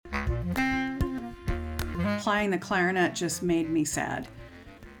playing the clarinet just made me sad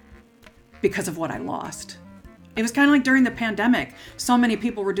because of what I lost. It was kind of like during the pandemic. So many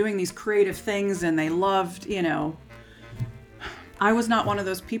people were doing these creative things and they loved, I was not one of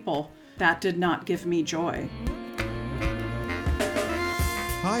those people. That did not give me joy.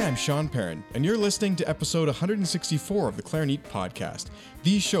 Hi, I'm Sean Perrin, and you're listening to episode 164 of the Clarineat Podcast,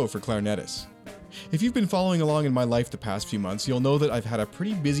 the show for clarinetists. If you've been following along in my life the past few months, you'll know that I've had a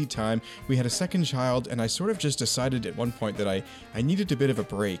pretty busy time. We had a second child, and I sort of just decided at one point that I needed a bit of a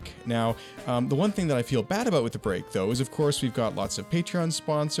break. Now, the one thing that I feel bad about with the break, though, is of course we've got lots of Patreon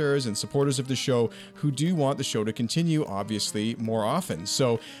sponsors and supporters of the show who do want the show to continue, obviously, more often.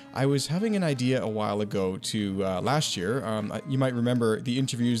 So I was having an idea a while ago to last year. You might remember the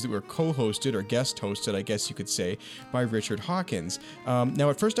interviews that were co-hosted or guest-hosted, I guess you could say, by Richard Hawkins. Now,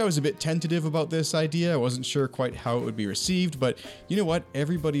 at first I was a bit tentative about this idea. I wasn't sure quite how it would be received, but you know what?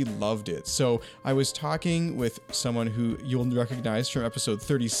 Everybody loved it. So I was talking with someone who you'll recognize from episode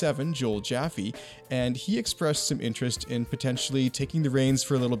 37, Joel Jaffe, and he expressed some interest in potentially taking the reins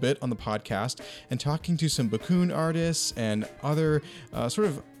for a little bit on the podcast and talking to some Bakun artists and other sort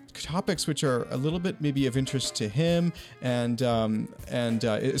of topics which are a little bit maybe of interest to him, and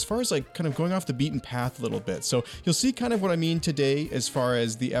as far as like kind of going off the beaten path a little bit. So you'll see kind of what I mean today as far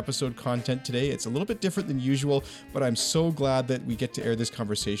as the episode content today. It's a little bit different than usual, but I'm so glad that we get to air this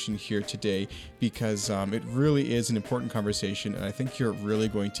conversation here today because it really is an important conversation, and I think you're really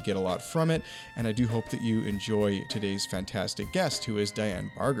going to get a lot from it, and I do hope that you enjoy today's fantastic guest, who is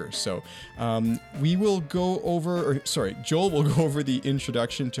Diane Barger. So we will go over, Joel will go over the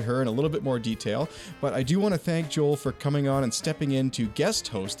introduction to her in a little bit more detail, but I do want to thank Joel for coming on and stepping in to guest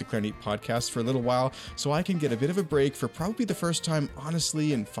host the Clarineat Podcast for a little while so I can get a bit of a break for probably the first time,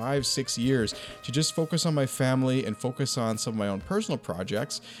 honestly, in 5-6 years to just focus on my family and focus on some of my own personal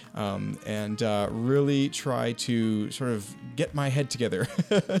projects and really try to sort of get my head together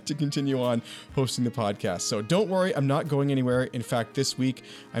to continue on hosting the podcast. So don't worry, I'm not going anywhere. In fact, this week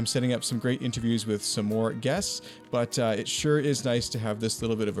I'm setting up some great interviews with some more guests, but it sure is nice to have this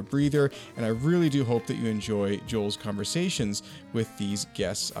little bit of a breather, and I really do hope that you enjoy Joel's conversations with these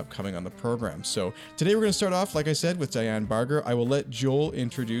guests upcoming on the program. So today we're going to start off, like I said, with Diane Barger. I will let Joel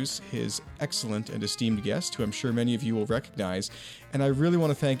introduce his excellent and esteemed guest, who I'm sure many of you will recognize, and I really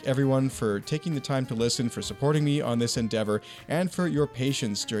want to thank everyone for taking the time to listen, for supporting me on this endeavor, and for your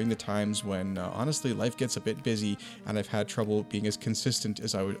patience during the times when, honestly, life gets a bit busy, and I've had trouble being as consistent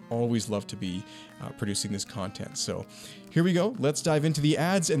as I would always love to be producing this content. So here we go. Let's dive into the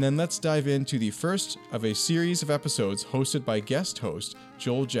ads, and then let's dive into the first of a series of episodes hosted by guest host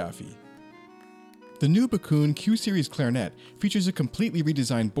Joel Jaffe. The new Bakun Q-Series clarinet features a completely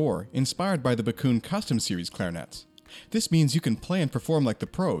redesigned bore inspired by the Bakun Custom Series clarinets. This means you can play and perform like the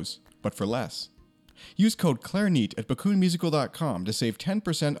pros, but for less. Use code Clarineat at BakunMusical.com to save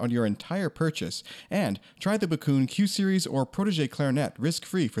 10% on your entire purchase, and try the Bakun Q-Series or Protégé clarinet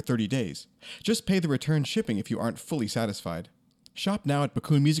risk-free for 30 days. Just pay the return shipping if you aren't fully satisfied. Shop now at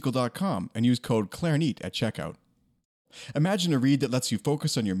BakunMusical.com and use code Clarineat at checkout. Imagine a reed that lets you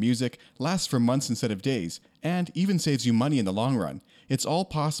focus on your music, lasts for months instead of days, and even saves you money in the long run. It's all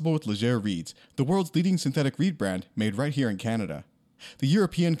possible with Leger Reeds, the world's leading synthetic reed brand made right here in Canada. The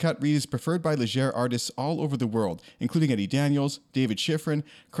European cut reed is preferred by Leger artists all over the world, including Eddie Daniels, David Schifrin,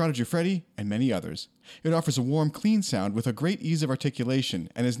 Corrado Giuffretti, and many others. It offers a warm, clean sound with a great ease of articulation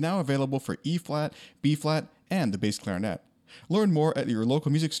and is now available for E-flat, B-flat, and the bass clarinet. Learn more at your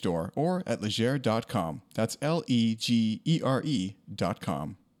local music store or at leger.com. That's LEGERE.com.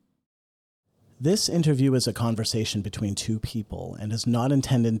 This interview is a conversation between two people and is not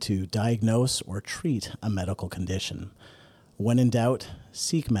intended to diagnose or treat a medical condition. When in doubt,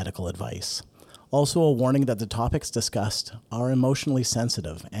 seek medical advice. Also, a warning that the topics discussed are emotionally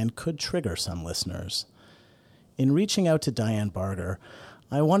sensitive and could trigger some listeners. In reaching out to Diane Barger,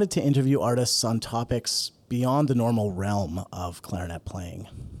 I wanted to interview artists on topics beyond the normal realm of clarinet playing.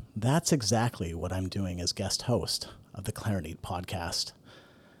 That's exactly what I'm doing as guest host of the Clarineat Podcast.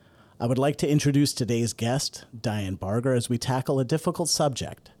 I would like to introduce today's guest, Diane Barger, as we tackle a difficult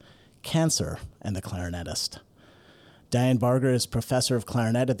subject, cancer and the clarinetist. Diane Barger is Professor of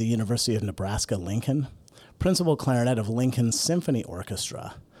Clarinet at the University of Nebraska-Lincoln, Principal Clarinet of Lincoln Symphony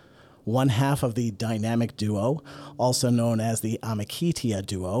Orchestra, one half of the dynamic duo, also known as the Amikitia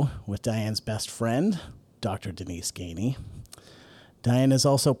duo, with Diane's best friend, Dr. Denise Gainey. Diane is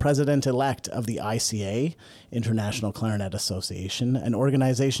also president-elect of the ICA, International Clarinet Association, an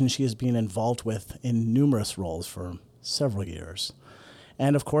organization she has been involved with in numerous roles for several years.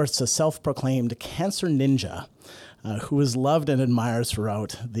 And of course, a self-proclaimed cancer ninja who is loved and admired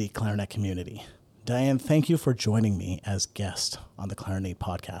throughout the clarinet community. Diane, thank you for joining me as guest on the Clarineat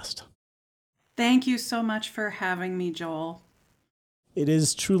Podcast. Thank you so much for having me, Joel. It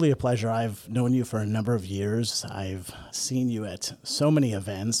is truly a pleasure. I've known you for a number of years. I've seen you at so many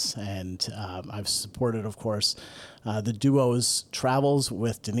events, and I've supported, of course, the duo's travels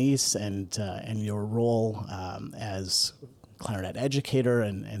with Denise and your role as clarinet educator,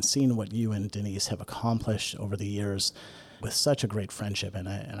 and seeing what you and Denise have accomplished over the years with such a great friendship. And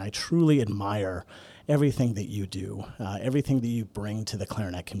I truly admire everything that you do, everything that you bring to the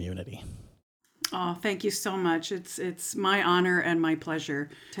clarinet community. Oh, thank you so much. It's my honor and my pleasure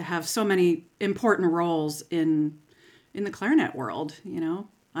to have so many important roles in the clarinet world. You know,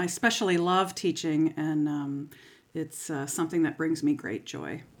 I especially love teaching, and it's something that brings me great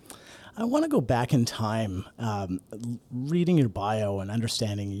joy. I want to go back in time, reading your bio and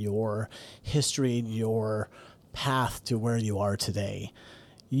understanding your history, your path to where you are today.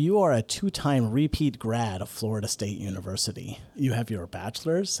 You are a 2-time repeat grad of Florida State University. You have your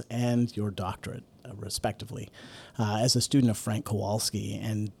bachelor's and your doctorate, respectively, as a student of Frank Kowalski.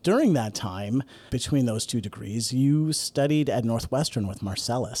 And during that time, between those 2 degrees, you studied at Northwestern with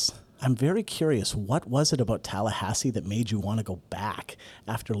Marcellus. I'm very curious, what was it about Tallahassee that made you want to go back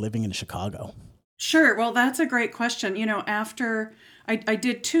after living in Chicago? Sure. Well, that's a great question. You know, after I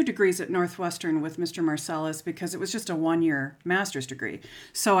did 2 degrees at Northwestern with Mr. Marcellus because it was just a 1-year master's degree.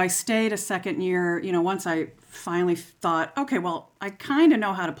 So I stayed a second year, you know, once I finally thought, okay, well, I kind of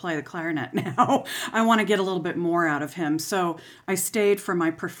know how to play the clarinet now. I want to get a little bit more out of him. So I stayed for my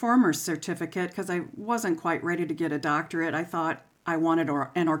performer's certificate because I wasn't quite ready to get a doctorate. I thought I wanted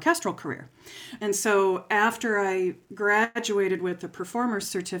an orchestral career. And so after I graduated with the performer's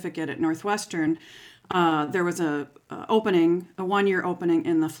certificate at Northwestern, there was a 1-year opening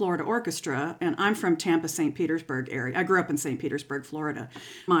in the Florida Orchestra, and I'm from Tampa, St. Petersburg area. I grew up in St. Petersburg, Florida.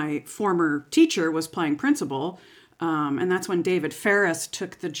 My former teacher was playing principal, and that's when David Ferris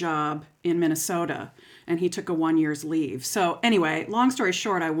took the job in Minnesota, and he took a 1-year's leave. So anyway, long story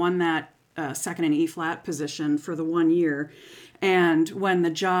short, I won that second in E-flat position for the 1 year. And when the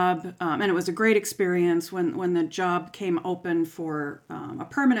job, and it was a great experience, when the job came open for a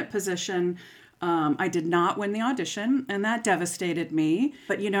permanent position, I did not win the audition, and that devastated me.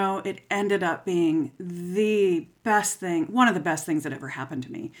 But, you know, it ended up being the best thing, one of the best things that ever happened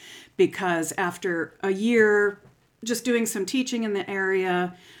to me. Because after a year just doing some teaching in the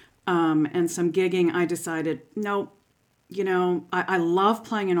area and some gigging, I decided, nope, you know, I love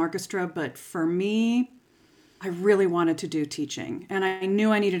playing an orchestra, but for me, I really wanted to do teaching. And I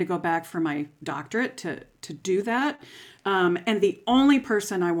knew I needed to go back for my doctorate to do that. And the only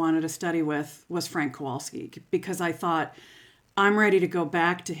person I wanted to study with was Frank Kowalski, because I thought, I'm ready to go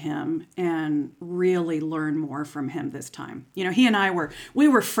back to him and really learn more from him this time. You know, he and I we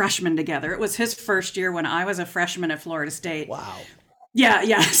were freshmen together. It was his first year when I was a freshman at Florida State. Wow.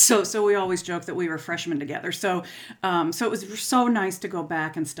 Yeah. So we always joke that we were freshmen together. So it was so nice to go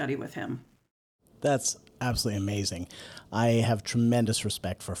back and study with him. That's absolutely amazing. I have tremendous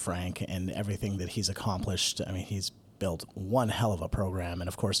respect for Frank and everything that he's accomplished. I mean, he's built one hell of a program, and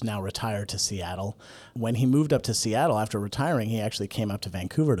of course now retired to Seattle. When he moved up to Seattle after retiring, he actually came up to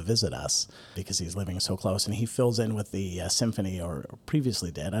Vancouver to visit us because he's living so close, and he fills in with the symphony, or previously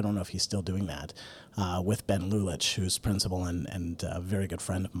did. I don't know if he's still doing that, with Ben Lulich, who's principal and a very good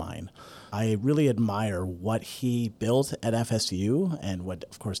friend of mine. I really admire what he built at FSU and what,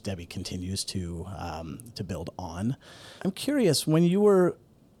 of course, Debbie continues to build on. I'm curious, when you were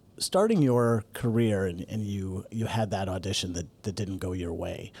starting your career and you had that audition that didn't go your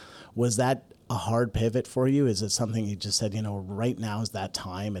way, was that a hard pivot for you? Is it something you just said, you know, right now is that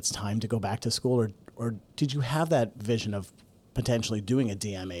time, it's time to go back to school? Or did you have that vision of potentially doing a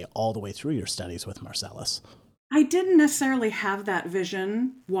DMA all the way through your studies with Marcellus? I didn't necessarily have that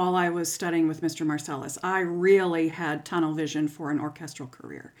vision while I was studying with Mr. Marcellus. I really had tunnel vision for an orchestral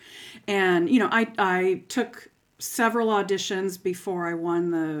career. And, you know, I took several auditions before I won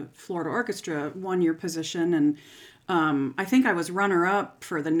the Florida Orchestra 1-year position. And I think I was runner-up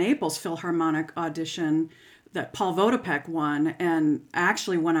for the Naples Philharmonic audition that Paul Vodopek won. And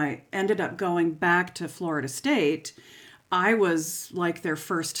actually, when I ended up going back to Florida State, I was like their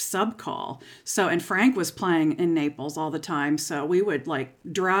first sub call. So, and Frank was playing in Naples all the time. So we would like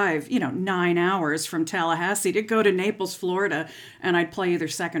drive, 9 hours from Tallahassee to go to Naples, Florida, and I'd play either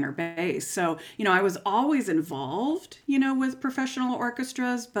second or bass. So, I was always involved, with professional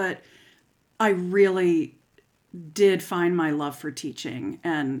orchestras, but I really did find my love for teaching,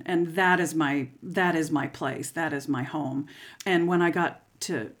 and that is my place, that is my home. And when I got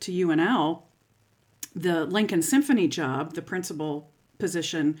to UNL, the Lincoln Symphony job, the principal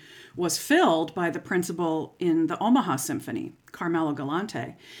position was filled by the principal in the Omaha Symphony, Carmelo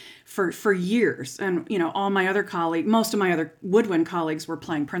Galante, for years. And, all my other most of my other woodwind colleagues were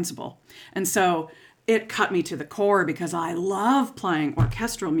playing principal. And so it cut me to the core because I love playing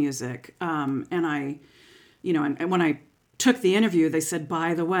orchestral music. And when I took the interview, they said,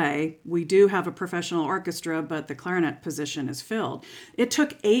 by the way, we do have a professional orchestra, but the clarinet position is filled. It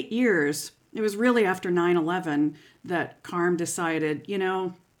took 8 years. It was really after 9/11 that Carm decided,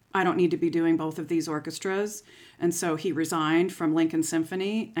 I don't need to be doing both of these orchestras. And so he resigned from Lincoln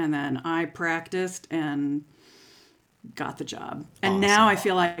Symphony, and then I practiced and got the job. And Awesome. Now I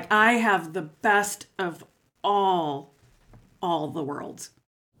feel like I have the best of all the worlds.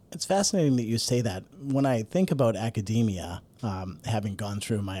 It's fascinating that you say that. When I think about academia, having gone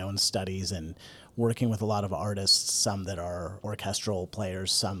through my own studies and working with a lot of artists, some that are orchestral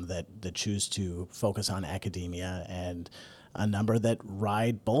players, some that choose to focus on academia, and a number that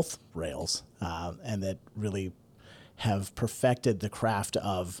ride both rails and that really have perfected the craft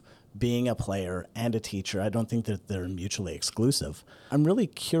of being a player and a teacher. I don't think that they're mutually exclusive. I'm really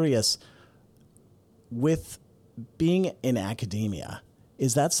curious, with being in academia,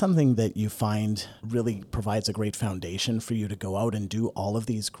 is that something that you find really provides a great foundation for you to go out and do all of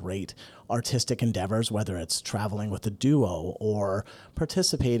these great artistic endeavors, whether it's traveling with a duo or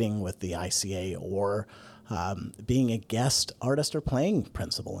participating with the ICA or being a guest artist or playing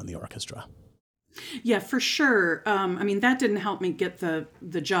principal in the orchestra? Yeah, for sure. That didn't help me get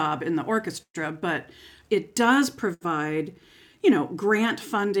the job in the orchestra, but it does provide, grant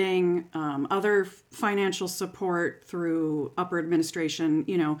funding, other financial support through upper administration,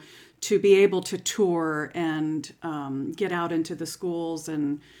 to be able to tour and get out into the schools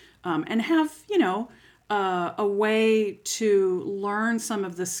and have, a way to learn some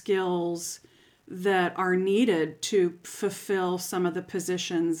of the skills that are needed to fulfill some of the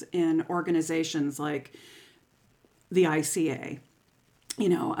positions in organizations like the ICA.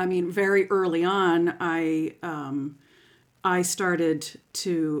 Very early on, I started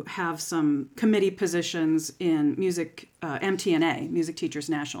to have some committee positions in music, MTNA, Music Teachers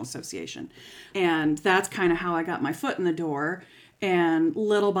National Association. And that's kind of how I got my foot in the door. And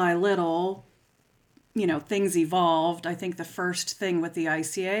little by little, things evolved. I think the first thing with the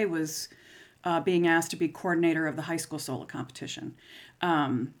ICA was being asked to be coordinator of the high school solo competition.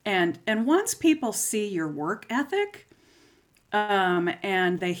 And once people see your work ethic,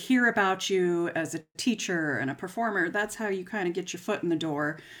 and they hear about you as a teacher and a performer, that's how you kind of get your foot in the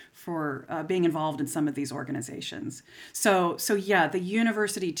door for being involved in some of these organizations. So yeah, the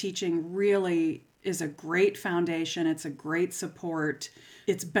university teaching really is a great foundation. It's a great support.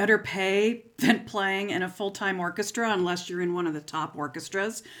 It's better pay than playing in a full-time orchestra, unless you're in one of the top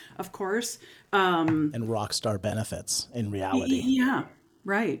orchestras, of course. And rock star benefits in reality. Yeah,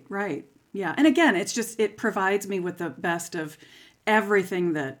 right. Yeah, and again, it provides me with the best of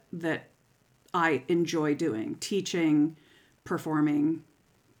everything that I enjoy doing: teaching, performing,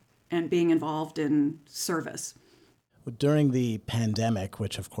 and being involved in service. During the pandemic,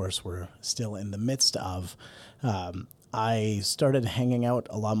 which of course we're still in the midst of, I started hanging out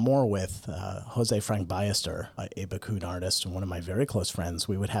a lot more with Jose Frank Ballester, a Bakun artist and one of my very close friends.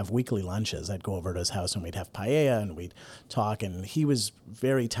 We would have weekly lunches. I'd go over to his house and we'd have paella and we'd talk, and he was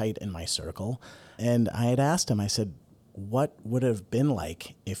very tight in my circle. And I had asked him, I said, what would it have been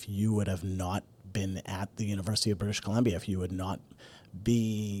like if you would have not been at the University of British Columbia, if you would not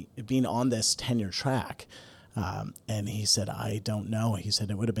been on this tenure track? And he said, I don't know. He said,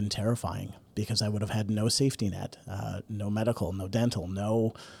 it would have been terrifying because I would have had no safety net, no medical, no dental,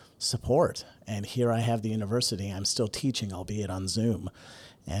 no support. And here I have the university. I'm still teaching, albeit on Zoom.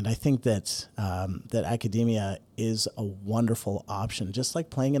 And I think that that academia is a wonderful option, just like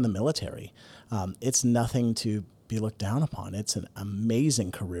playing in the military. It's nothing to be looked down upon. It's an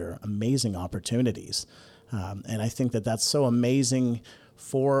amazing career, amazing opportunities. And I think that that's so amazing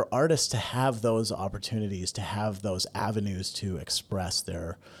for artists to have those opportunities, to have those avenues to express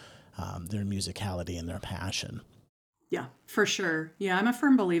their musicality and their passion. Yeah, for sure. Yeah, I'm a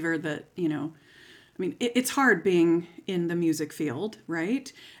firm believer that, it's hard being in the music field,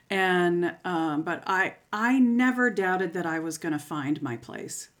 right? And but I never doubted that I was going to find my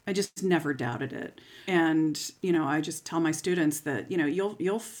place. I just never doubted it. And, I just tell my students that,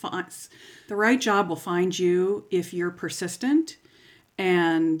 you'll find the right job will find you if you're persistent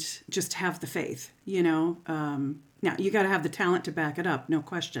and just have the faith, Now, you got to have the talent to back it up, no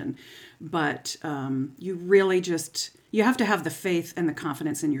question. But you really you have to have the faith and the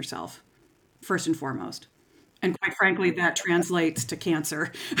confidence in yourself, first and foremost. And quite frankly, that translates to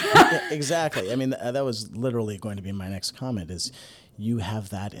cancer. Yeah, exactly. I mean, that was literally going to be my next comment is you have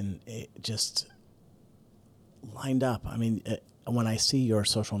that just lined up. I mean, when I see your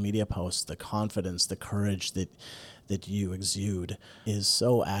social media posts, the confidence, the courage that you exude is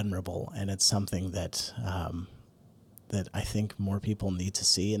so admirable, and it's something that that I think more people need to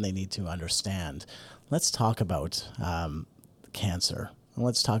see and they need to understand. Let's talk about cancer.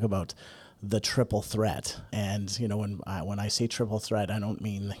 Let's talk about the triple threat. And when I say triple threat, I don't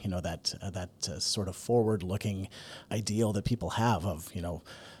mean that sort of forward-looking ideal that people have of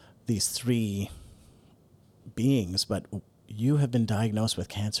these three beings, but you have been diagnosed with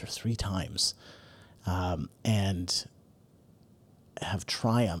cancer 3 times, and have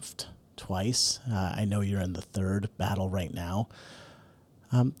triumphed twice. I know you're in the 3rd battle right now.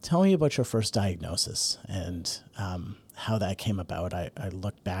 Tell me about your first diagnosis and how that came about. I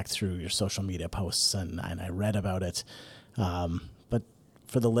looked back through your social media posts and I read about it. But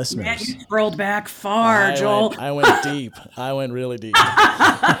for the listeners... Man, you scrolled back far, Joel. I went deep. I went really deep.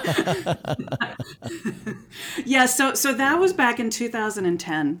 Yeah, so that was back in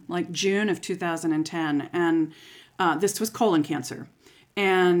 2010, like June of 2010. And this was colon cancer.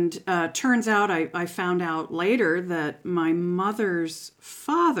 And turns out I found out later that my mother's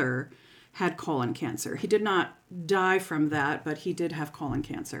father had colon cancer. He did not die from that, but he did have colon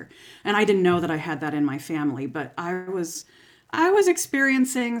cancer. And I didn't know that I had that in my family, but I was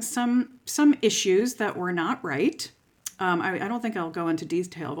experiencing some issues that were not right. I don't think I'll go into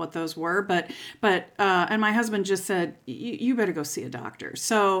detail what those were, but and my husband just said, you better go see a doctor.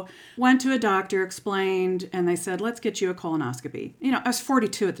 So went to a doctor, explained, and they said, let's get you a colonoscopy. I was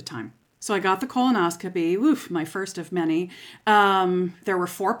 42 at the time. So I got the colonoscopy, my first of many. There were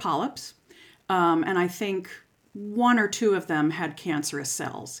 4 polyps, and I think 1 or 2 of them had cancerous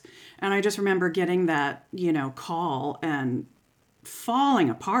cells. And I just remember getting that, call and falling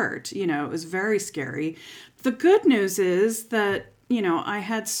apart. It was very scary. The good news is that, I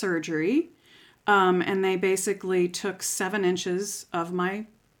had surgery, and they basically took 7 inches of my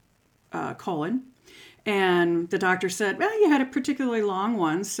colon. And the doctor said, well, you had a particularly long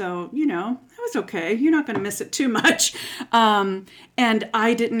one, so, that was okay. You're not going to miss it too much. And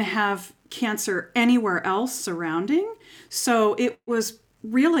I didn't have cancer anywhere else surrounding. So it was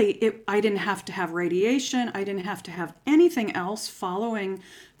really, I didn't have to have radiation. I didn't have to have anything else following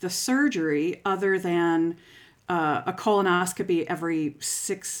the surgery other than a colonoscopy every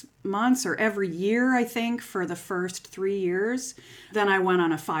 6 months or every year, I think, for the first 3 years. Then I went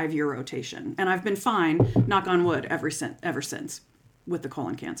on a 5-year rotation. And I've been fine, knock on wood, ever since with the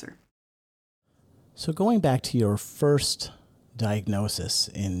colon cancer. So going back to your first diagnosis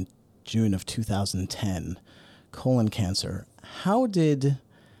in June of 2010, colon cancer, how did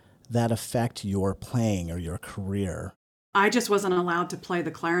that affect your playing or your career? I just wasn't allowed to play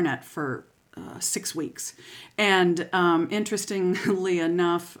the clarinet for 6 weeks. And interestingly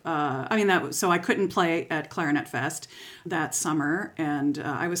enough, so I couldn't play at Clarinet Fest that summer. And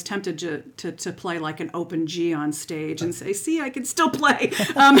I was tempted to play like an open G on stage and say, see, I can still play.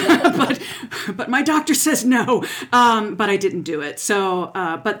 But my doctor says no. But I didn't do it. So,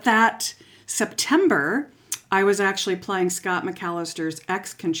 but that September, I was actually playing Scott McAllister's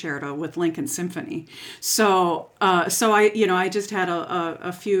X Concerto with Lincoln Symphony. So I just had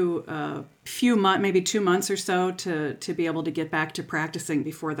a few months, maybe 2 months or so to be able to get back to practicing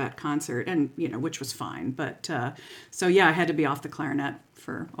before that concert, and which was fine. But I had to be off the clarinet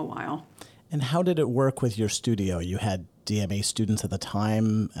for a while. And how did it work with your studio? You had DMA students at the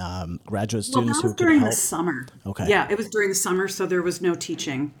time, graduate students who could help? During the summer. Okay. Yeah, it was during the summer, so there was no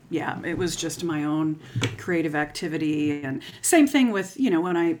teaching. Yeah, it was just my own creative activity. And same thing with,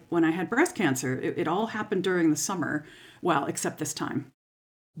 when I had breast cancer. It all happened during the summer, well, except this time.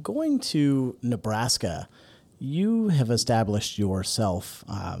 Going to Nebraska, you have established yourself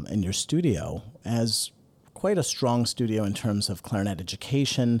and your studio as quite a strong studio in terms of clarinet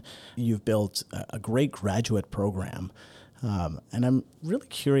education. You've built a great graduate program. And I'm really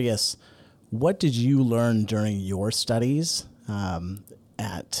curious, what did you learn during your studies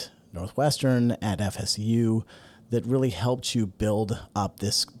at Northwestern, at FSU, that really helped you build up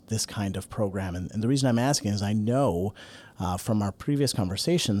this kind of program? And the reason I'm asking is I know from our previous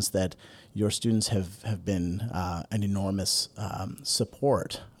conversations that your students have been an enormous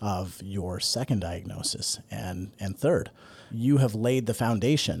support of your second diagnosis and third. You have laid the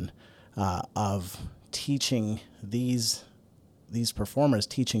foundation of teaching these performers,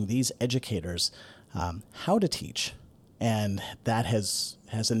 teaching these educators how to teach. And that has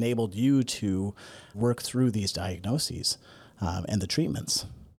enabled you to work through these diagnoses and the treatments.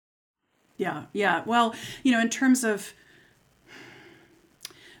 Yeah. Well, in terms of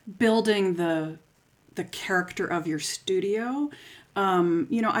building the character of your studio,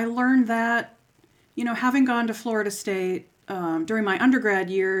 I learned that, having gone to Florida State during my undergrad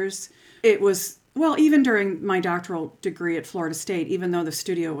years, it was, well, even during my doctoral degree at Florida State, even though the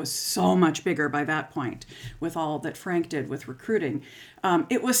studio was so much bigger by that point with all that Frank did with recruiting,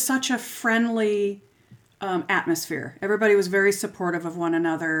 it was such a friendly atmosphere. Everybody was very supportive of one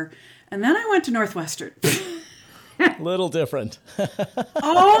another. And then I went to Northwestern. Little different.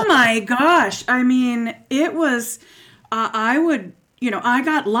 Oh my gosh. I mean, it was, I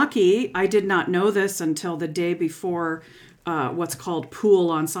got lucky. I did not know this until the day before what's called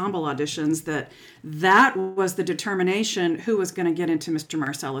pool ensemble auditions, that was the determination who was going to get into Mr.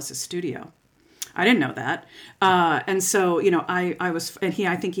 Marcellus' studio. I didn't know that. And so,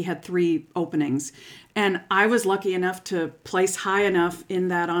 I think he had 3 openings. And I was lucky enough to place high enough in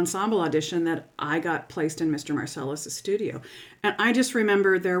that ensemble audition that I got placed in Mr. Marcellus' studio. And I just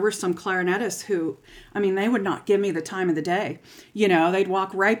remember there were some clarinetists who, they would not give me the time of the day. They'd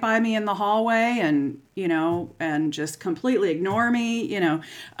walk right by me in the hallway and just completely ignore me,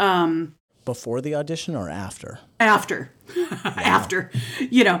 Before the audition or after? After. After,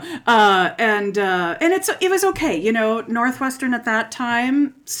 and it was okay. Northwestern at that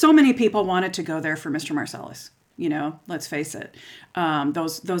time, so many people wanted to go there for Mr. Marcellus, let's face it.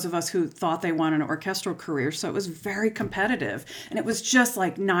 Those of us who thought they wanted an orchestral career. So it was very competitive, and it was just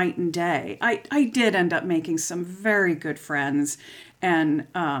like night and day. I did end up making some very good friends, and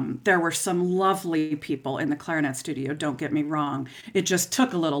there were some lovely people in the clarinet studio. Don't get me wrong. It just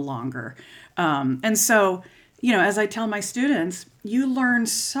took a little longer. And so, as I tell my students, you learn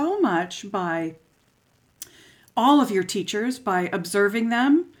so much by all of your teachers, by observing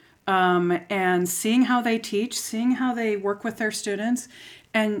them and seeing how they teach, seeing how they work with their students,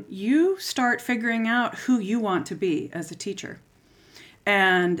 and you start figuring out who you want to be as a teacher.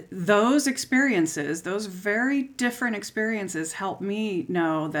 And those experiences, those very different experiences, help me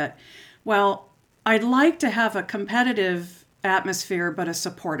know that, well, I'd like to have a competitive atmosphere, but a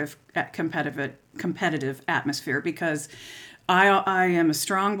supportive, competitive atmosphere, because I am a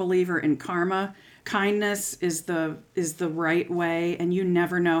strong believer in karma. Kindness is the right way, and you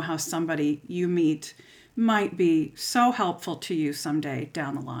never know how somebody you meet might be so helpful to you someday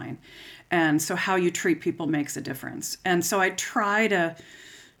down the line. And so how you treat people makes a difference. And so I try to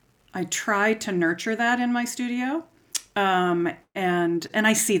nurture that in my studio. And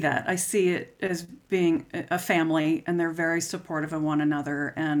I see that. I see it as being a family, and they're very supportive of one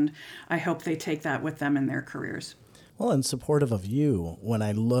another, and I hope they take that with them in their careers. Well, and supportive of you, when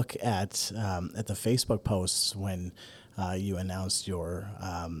I look at the Facebook posts when you announced your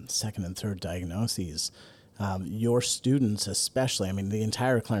second and third diagnoses, your students especially, the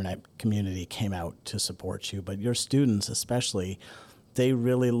entire clarinet community came out to support you, but your students especially, they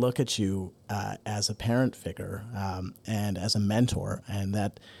really look at you as a parent figure and as a mentor. And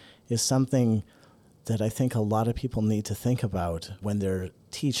that is something that I think a lot of people need to think about when they're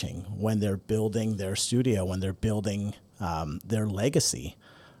teaching, when they're building their studio, when they're building their legacy.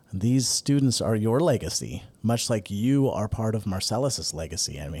 These students are your legacy, much like you are part of Marcellus's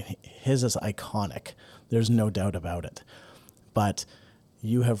legacy. His is iconic. There's no doubt about it. But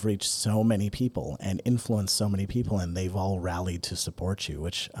you have reached so many people and influenced so many people, and they've all rallied to support you,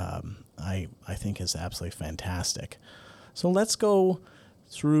 which I think is absolutely fantastic. So let's go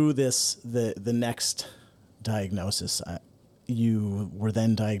through the next diagnosis. You were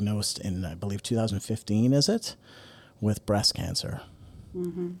then diagnosed in, I believe, 2015, is it, with breast cancer?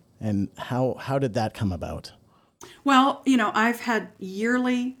 Mm-hmm. And how did that come about? Well, I've had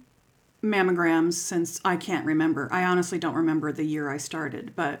yearly mammograms since I can't remember. I honestly don't remember the year I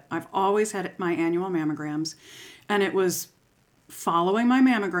started, but I've always had my annual mammograms. And it was following my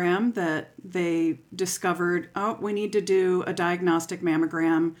mammogram that they discovered, we need to do a diagnostic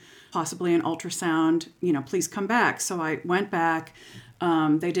mammogram, possibly an ultrasound, please come back. So I went back,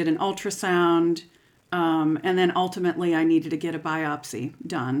 they did an ultrasound, and then ultimately I needed to get a biopsy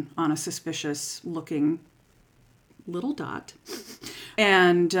done on a suspicious looking little dot.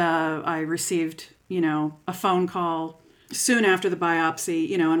 And I received, a phone call soon after the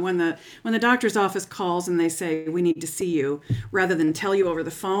biopsy, and when the doctor's office calls and they say, we need to see you, rather than tell you over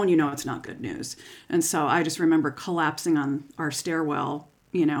the phone, it's not good news. And so I just remember collapsing on our stairwell,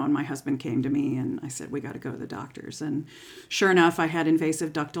 and my husband came to me and I said, we got to go to the doctors. And sure enough, I had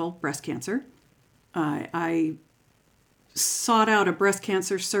invasive ductal breast cancer. I sought out a breast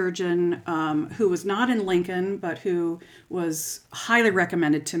cancer surgeon who was not in Lincoln, but who was highly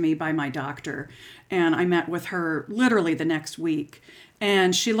recommended to me by my doctor. And I met with her literally the next week.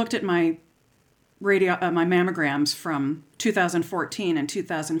 And she looked at my my mammograms from 2014 and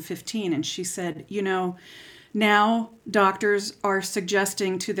 2015, and she said, Now, doctors are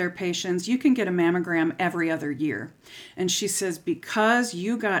suggesting to their patients, you can get a mammogram every other year. And she says, because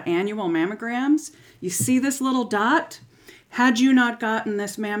you got annual mammograms, you see this little dot? Had you not gotten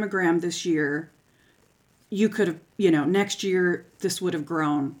this mammogram this year, you could have, next year, this would have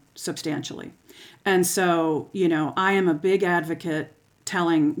grown substantially. And so, I am a big advocate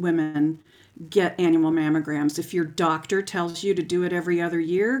telling women, get annual mammograms. If your doctor tells you to do it every other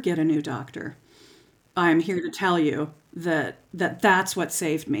year, get a new doctor. I'm here to tell you that's what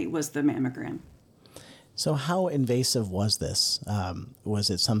saved me, was the mammogram. So how invasive was this? Was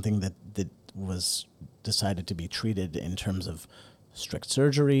it something that was decided to be treated in terms of strict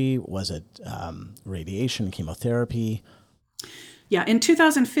surgery? Was it radiation, chemotherapy? Yeah, in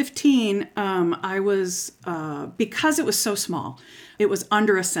 2015, I was, because it was so small, it was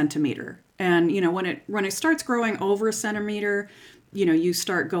under a centimeter. And, when it starts growing over a centimeter, you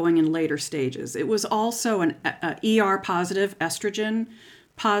start going in later stages. It was also an ER positive, estrogen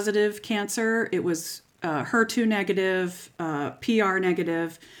positive cancer. It was HER2 negative, PR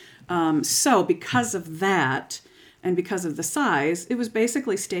negative. So because of that, and because of the size, it was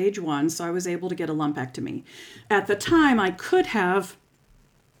basically stage 1, so I was able to get a lumpectomy. At the time, I could have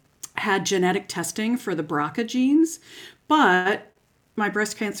had genetic testing for the BRCA genes, but my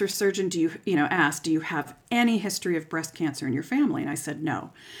breast cancer surgeon asked, do you have any history of breast cancer in your family? And I said, no.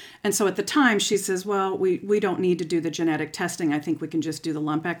 And so at the time, she says, well, we don't need to do the genetic testing. I think we can just do the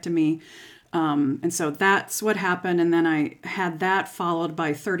lumpectomy. And so that's what happened. And then I had that followed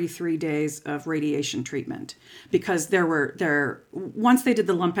by 33 days of radiation treatment, because once they did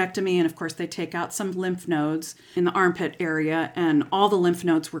the lumpectomy, and of course they take out some lymph nodes in the armpit area, and all the lymph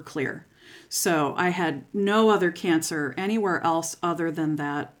nodes were clear. So I had no other cancer anywhere else other than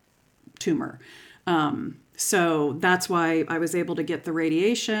that tumor. So that's why I was able to get the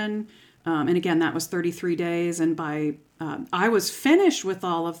radiation. And again, that was 33 days. And I was finished with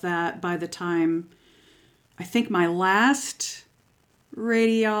all of that by the time, I think my last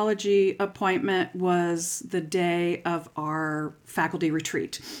radiology appointment was the day of our faculty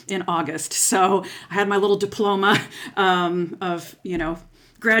retreat in August. So I had my little diploma of,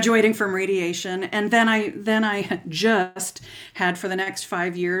 graduating from radiation. And then I just had, for the next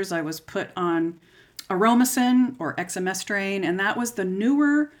 5 years, I was put on Aromacin or exemestane, and that was the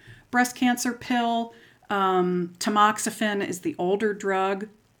newer breast cancer pill. Tamoxifen is the older drug.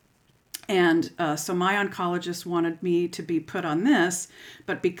 And so my oncologist wanted me to be put on this,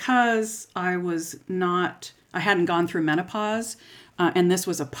 but because I hadn't gone through menopause, and this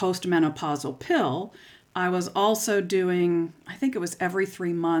was a postmenopausal pill, I was also doing, I think it was every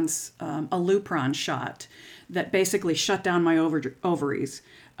 3 months, a Lupron shot that basically shut down my ovaries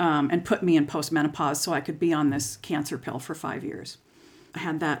and put me in postmenopause so I could be on this cancer pill for 5 years. I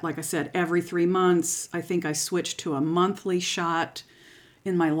had that, like I said, every 3 months. I think I switched to a monthly shot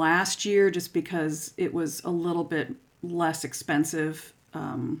in my last year just because it was a little bit less expensive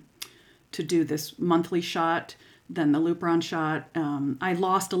to do this monthly shot than the Lupron shot. I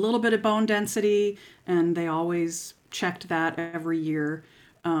lost a little bit of bone density, and they always checked that every year.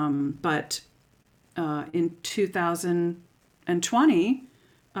 But in 2020,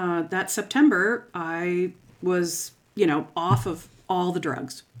 that September, I was, off of all the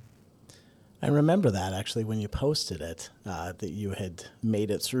drugs. I remember that actually when you posted it, that you had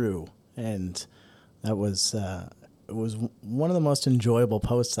made it through, and that was it was one of the most enjoyable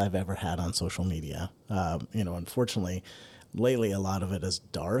posts I've ever had on social media. Unfortunately, lately a lot of it is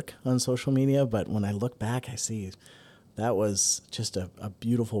dark on social media, but when I look back, I see that was just a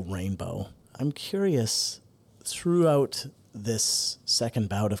beautiful rainbow. I'm curious, throughout this second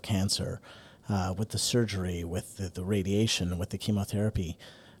bout of cancer, with the surgery, with the radiation, with the chemotherapy,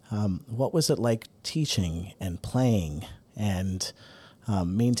 what was it like teaching and playing and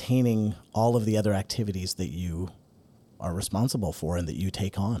maintaining all of the other activities that you are responsible for and that you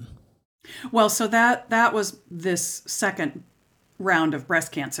take on? Well, so that was this second round of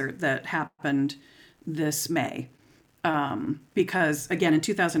breast cancer that happened this May. Because again, in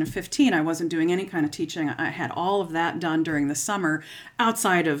 2015, I wasn't doing any kind of teaching. I had all of that done during the summer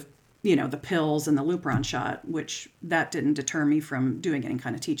outside of, the pills and the Lupron shot, which that didn't deter me from doing any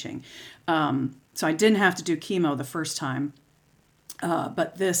kind of teaching. So I didn't have to do chemo the first time.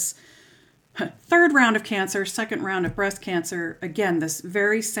 But this third round of cancer, second round of breast cancer, again, this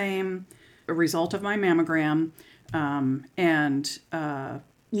very same result of my mammogram, and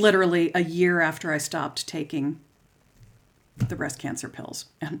literally a year after I stopped taking the breast cancer pills.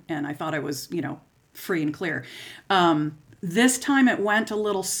 And I thought I was, free and clear. This time it went a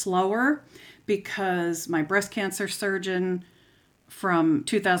little slower because my breast cancer surgeon from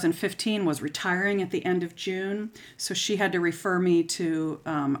 2015 was retiring at the end of June. So she had to refer me to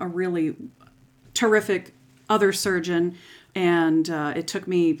a really terrific other surgeon. And it took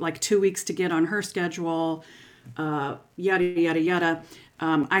me like 2 weeks to get on her schedule, yada, yada, yada.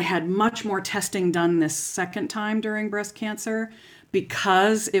 I had much more testing done this second time during breast cancer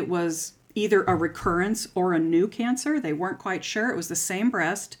because it was either a recurrence or a new cancer. They weren't quite sure. It was the same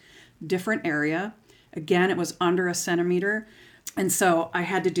breast, different area. Again, it was under a centimeter. And so I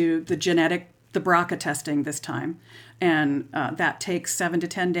had to do the BRCA testing this time. And that takes 7 to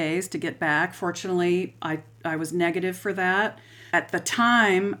 10 days to get back. Fortunately, I was negative for that. At the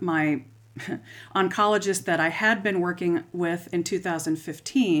time, my oncologist that I had been working with in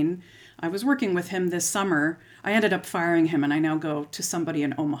 2015, I was working with him this summer. I ended up firing him, and I now go to somebody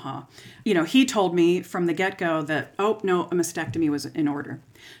in Omaha. He told me from the get-go that, oh, no, a mastectomy was in order.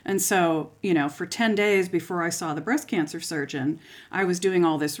 And so, for 10 days before I saw the breast cancer surgeon, I was doing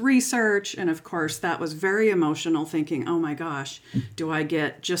all this research. And of course, that was very emotional, thinking, oh my gosh, do I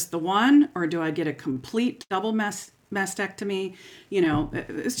get just the one or do I get a complete double mastectomy?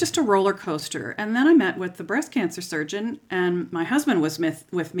 It's just a roller coaster. And then I met with the breast cancer surgeon, and my husband was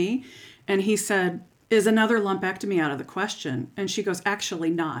with me, and he said, is another lumpectomy out of the question? And she goes, actually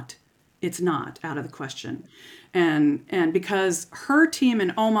not. It's not out of the question. And because her team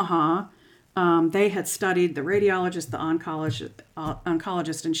in Omaha, they had studied, the radiologist, the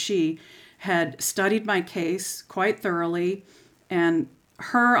oncologist, and she had studied my case quite thoroughly. And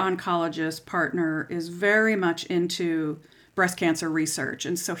her oncologist partner is very much into breast cancer research.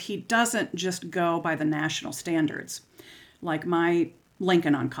 And so he doesn't just go by the national standards like my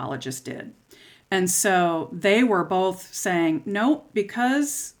Lincoln oncologist did. And so they were both saying, no,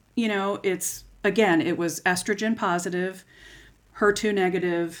 because, it was estrogen positive, HER2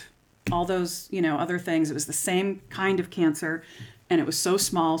 negative, all those, other things. It was the same kind of cancer, and it was so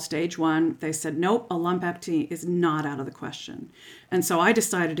small, stage 1. They said, nope, a lumpectomy is not out of the question. And so I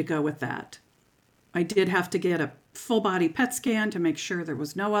decided to go with that. I did have to get a full body PET scan to make sure there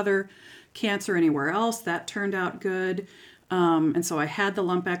was no other cancer anywhere else. That turned out good. And so I had the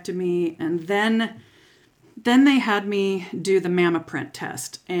lumpectomy, and then they had me do the MammaPrint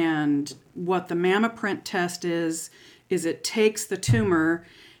test. And what the MammaPrint test is it takes the tumor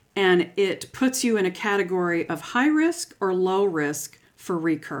and it puts you in a category of high risk or low risk for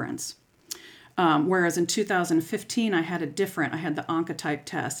recurrence. Whereas in 2015, I had the Oncotype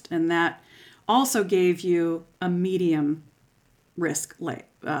test, and that also gave you a medium risk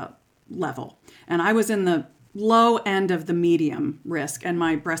level. And I was in the low end of the medium risk, and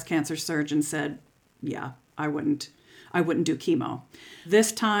my breast cancer surgeon said, yeah, I wouldn't do chemo.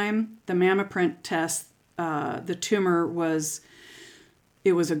 This time, the MammaPrint test, the tumor was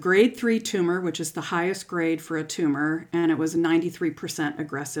a grade 3 tumor, which is the highest grade for a tumor, and it was 93%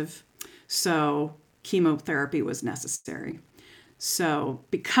 aggressive. So chemotherapy was necessary. So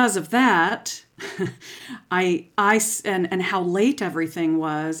because of that, and how late everything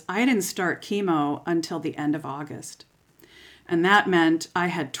was, I didn't start chemo until the end of August. And that meant I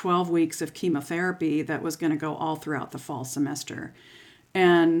had 12 weeks of chemotherapy that was going to go all throughout the fall semester.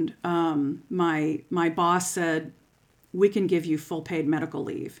 And my boss said, we can give you full paid medical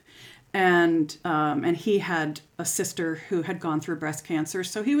leave. And he had a sister who had gone through breast cancer,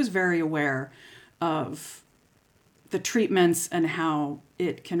 so he was very aware of the treatments and how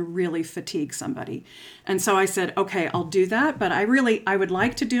it can really fatigue somebody. And so I said, okay, I'll do that, but I would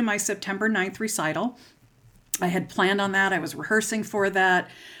like to do my September 9th recital. I had planned on that. I was rehearsing for that.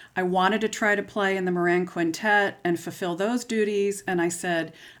 I wanted to try to play in the Moran Quintet and fulfill those duties. And I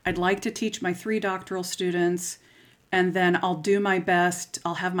said, I'd like to teach my 3 doctoral students, and then I'll do my best.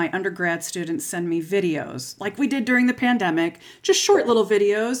 I'll have my undergrad students send me videos like we did during the pandemic, just short little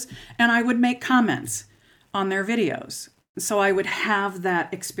videos, and I would make comments on their videos. So I would have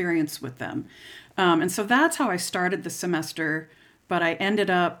that experience with them. And so that's how I started the semester, but I ended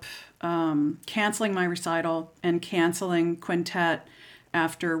up canceling my recital and canceling quintet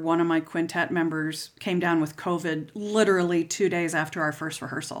after one of my quintet members came down with COVID literally 2 days after our first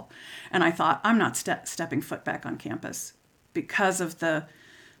rehearsal. And I thought, I'm not stepping foot back on campus because of the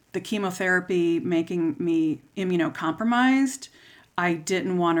chemotherapy making me immunocompromised. I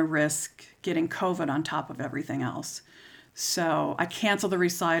didn't want to risk getting COVID on top of everything else. So I canceled the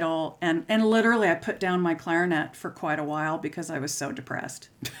recital, and literally I put down my clarinet for quite a while because I was so depressed.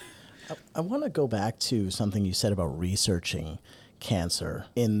 I want to go back to something you said about researching cancer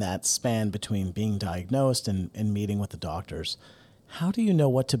in that span between being diagnosed and meeting with the doctors. How do you know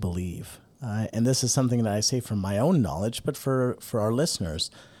what to believe? And this is something that I say from my own knowledge, but for our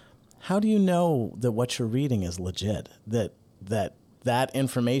listeners, how do you know that what you're reading is legit, that that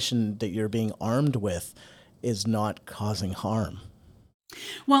information that you're being armed with is not causing harm.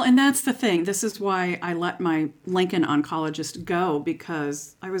 Well, and that's the thing. This is why I let my Lincoln oncologist go,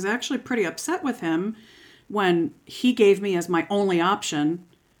 because I was actually pretty upset with him when he gave me as my only option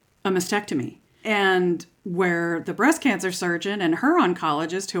a mastectomy. And where the breast cancer surgeon and her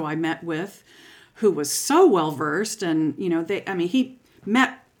oncologist, who I met with, who was so well versed, and he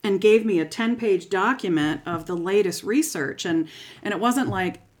met and gave me a 10-page document of the latest research, and it wasn't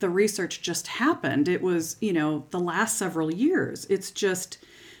like the research just happened. It was, the last several years. It's just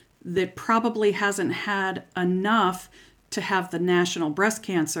that probably hasn't had enough to have the National Breast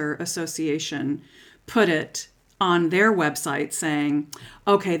Cancer Association put it on their website saying,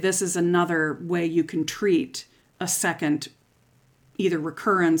 okay, this is another way you can treat a second either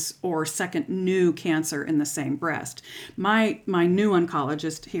recurrence or second new cancer in the same breast. My new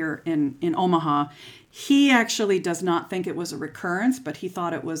oncologist here in Omaha, he actually does not think it was a recurrence, but he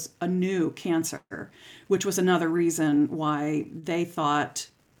thought it was a new cancer, which was another reason why they thought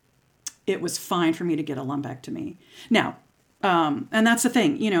it was fine for me to get a lumpectomy. Now, and that's the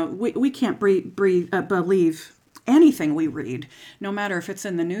thing, we can't believe anything we read, no matter if it's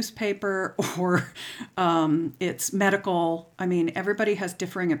in the newspaper or it's medical. I mean, everybody has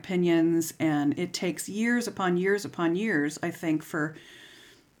differing opinions, and it takes years upon years upon years, I think, for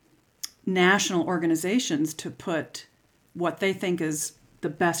national organizations to put what they think is the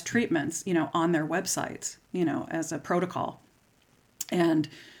best treatments, on their websites, as a protocol. And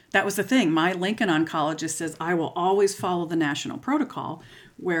that was the thing. My Lincoln oncologist says, I will always follow the national protocol,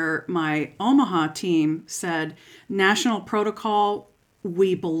 where my Omaha team said, national protocol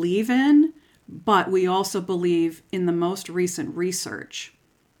we believe in, but we also believe in the most recent research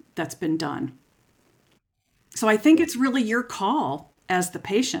that's been done. So I think it's really your call as the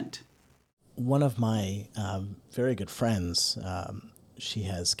patient. One of my very good friends, she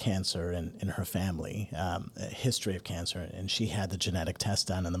has cancer in her family, a history of cancer, and she had the genetic test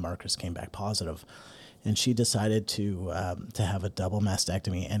done and the markers came back positive. And she decided to have a double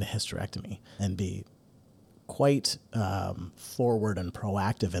mastectomy and a hysterectomy and be quite forward and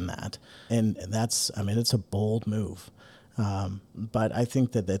proactive in that. And it's a bold move. But I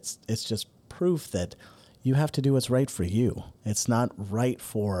think that it's just proof that you have to do what's right for you. It's not right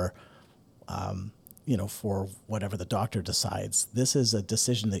for for whatever the doctor decides. This is a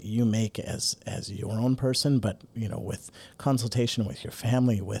decision that you make as your own person, but, with consultation with your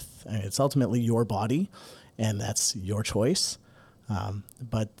family, it's ultimately your body, and that's your choice.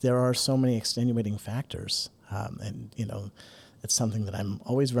 But there are so many extenuating factors, and it's something that I'm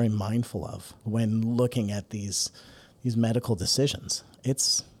always very mindful of when looking at these medical decisions.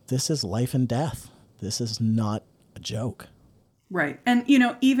 This is life and death. This is not a joke. Right. And,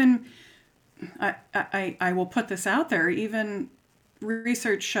 even I will put this out there, even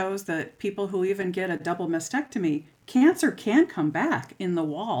research shows that people who even get a double mastectomy, cancer can come back in the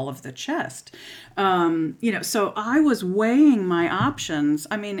wall of the chest. So I was weighing my options.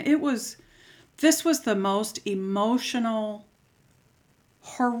 I mean, this was the most emotional,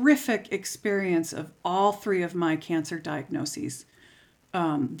 horrific experience of all three of my cancer diagnoses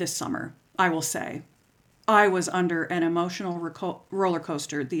this summer, I will say. I was under an emotional roller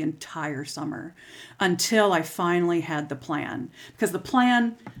coaster the entire summer until I finally had the plan. Because the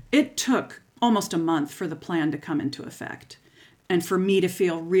plan, it took almost a month for the plan to come into effect and for me to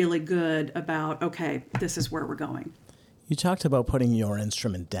feel really good about, okay, this is where we're going. You talked about putting your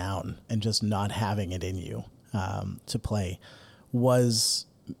instrument down and just not having it in you to play. Was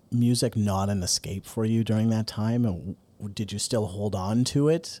music not an escape for you during that time? And did you still hold on to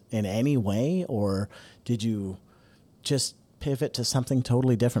it in any way, or did you just pivot to something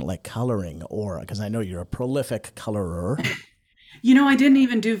totally different, like coloring? Or, because I know you're a prolific colorer. I didn't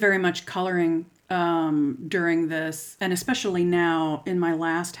even do very much coloring during this, and especially now in my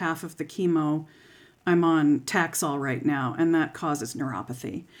last half of the chemo, I'm on Taxol right now, and that causes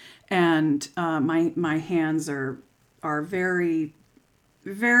neuropathy, and my hands are very,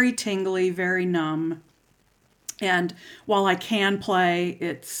 very tingly, very numb. And while I can play,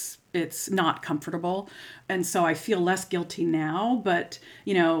 it's not comfortable. And so I feel less guilty now. But,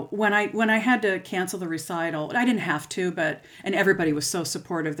 when I had to cancel the recital, I didn't have to, and everybody was so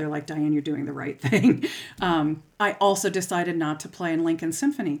supportive. They're like, Diane, you're doing the right thing. I also decided not to play in Lincoln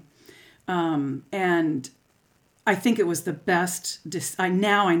Symphony. And I think it was the best,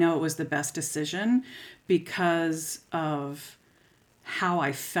 now I know it was the best decision because of how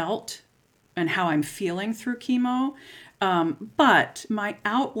I felt and how I'm feeling through chemo. But my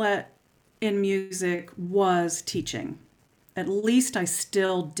outlet in music was teaching. at least I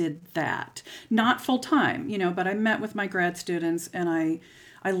still did that. Not full time, but I met with my grad students and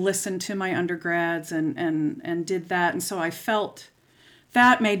I listened to my undergrads and did that. And so I felt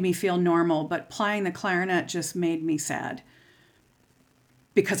that made me feel normal, but playing the clarinet just made me sad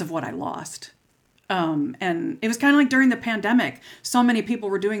because of what I lost. And it was kind of like during the pandemic, so many people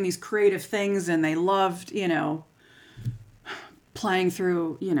were doing these creative things and they loved, playing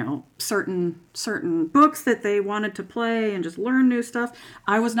through, certain books that they wanted to play and just learn new stuff.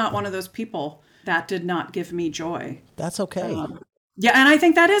 I was not one of those people. That did not give me joy. That's okay. Yeah, and I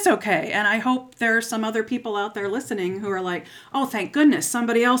think that is okay. And I hope there are some other people out there listening who are like, oh, thank goodness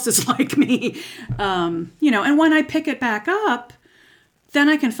somebody else is like me. And when I pick it back up, then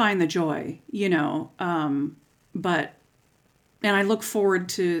I can find the joy, and I look forward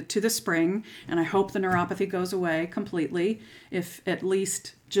to the spring, and I hope the neuropathy goes away completely, if at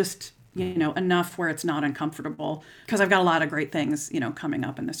least just, enough where it's not uncomfortable, because I've got a lot of great things, coming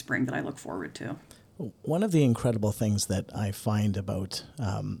up in the spring that I look forward to. One of the incredible things that I find about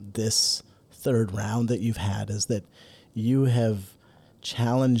this third round that you've had is that you have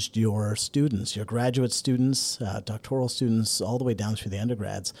challenged your students, your graduate students, doctoral students, all the way down through the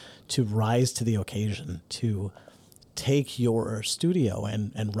undergrads, to rise to the occasion, to take your studio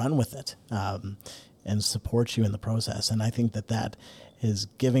and run with it, and support you in the process. And I think that is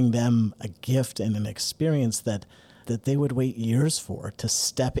giving them a gift and an experience that they would wait years for, to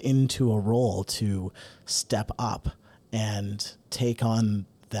step into a role, to step up and take on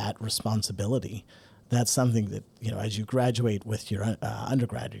that responsibility. That's something that, as you graduate with your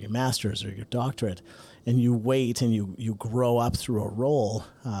undergrad or your master's or your doctorate, and you wait and you grow up through a role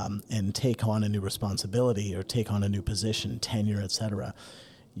and take on a new responsibility or take on a new position, tenure, etc.,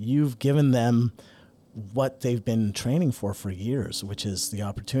 you've given them what they've been training for years, which is the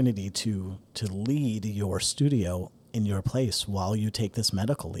opportunity to lead your studio in your place while you take this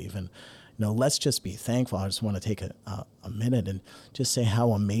medical leave. And let's just be thankful. I just want to take a minute and just say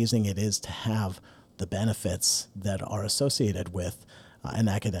how amazing it is to have the benefits that are associated with an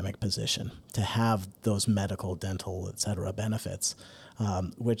academic position, to have those medical, dental, etc. benefits,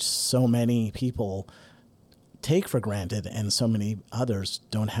 which so many people take for granted and so many others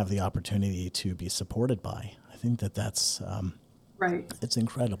don't have the opportunity to be supported by. I think that's right. It's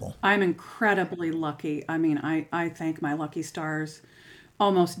incredible. I'm incredibly lucky. I mean, I thank my lucky stars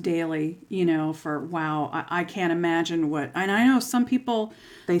almost daily, for wow, I can't imagine and I know some people,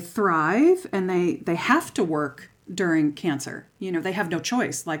 they thrive and they have to work during cancer. They have no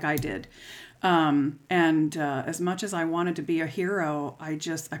choice like I did. And as much as I wanted to be a hero, I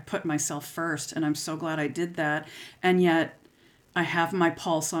put myself first, and I'm so glad I did that. And yet I have my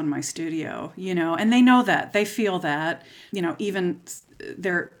pulse on my studio, and they know that, they feel that, even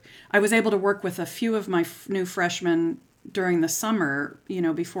I was able to work with a few of my new freshmen during the summer,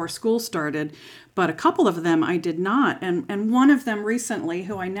 before school started, but a couple of them I did not. And one of them recently,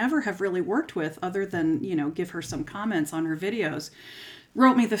 who I never have really worked with other than, give her some comments on her videos,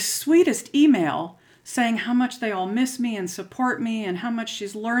 wrote me the sweetest email saying how much they all miss me and support me and how much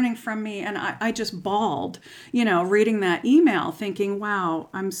she's learning from me. And I just bawled, reading that email, thinking, wow,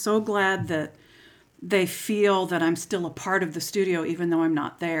 I'm so glad that they feel that I'm still a part of the studio, even though I'm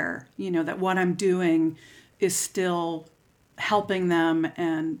not there, that what I'm doing is still helping them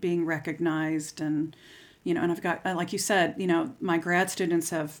and being recognized. And, and I've got, like you said, my grad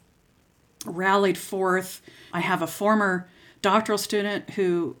students have rallied forth. I have a former doctoral student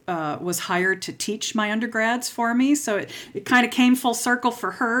who was hired to teach my undergrads for me. So it kind of came full circle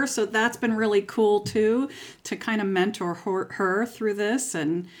for her. So that's been really cool too, to kind of mentor her through this.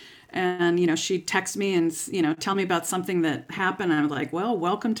 And she'd text me and, tell me about something that happened. I'm like, well,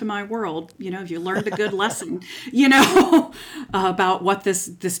 welcome to my world. You learned a good lesson, about what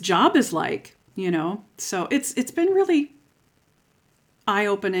this job is like, So it's been really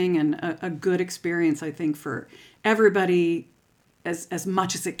eye-opening and a good experience, I think, for everybody as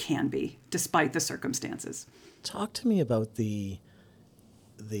much as it can be, despite the circumstances. Talk to me about the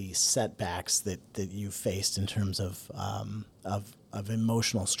setbacks that you faced in terms of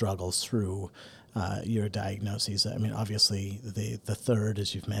emotional struggles through your diagnoses. I mean, obviously, the third,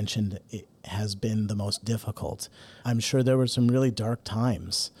 as you've mentioned, it has been the most difficult. I'm sure there were some really dark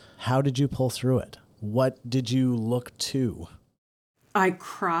times. How did you pull through it? What did you look to? I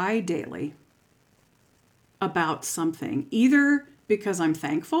cry daily about something, either because I'm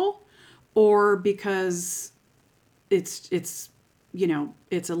thankful or because it's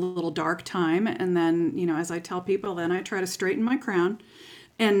a little dark time. And then, as I tell people, then I try to straighten my crown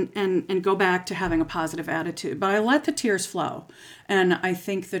and go back to having a positive attitude. But I let the tears flow. And I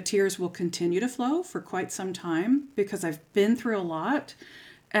think the tears will continue to flow for quite some time because I've been through a lot.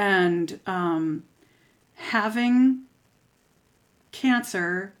 And having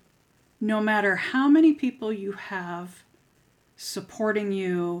cancer, no matter how many people you have supporting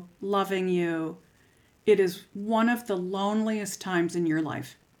you, loving you, it is one of the loneliest times in your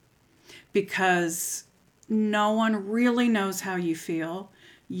life because no one really knows how you feel.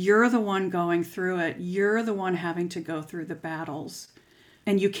 You're the one going through it. You're the one having to go through the battles.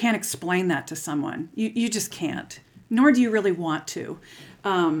 And you can't explain that to someone. You just can't, nor do you really want to.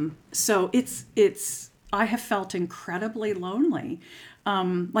 So I have felt incredibly lonely.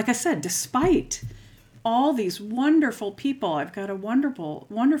 Like I said, despite all these wonderful people, I've got a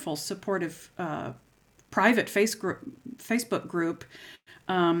wonderful supportive private Facebook group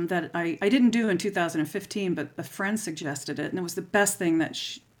that I didn't do in 2015, but a friend suggested it, and it was the best thing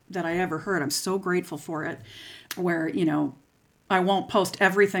that I ever heard. I'm so grateful for it, where, I won't post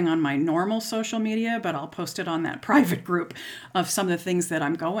everything on my normal social media, but I'll post it on that private group of some of the things that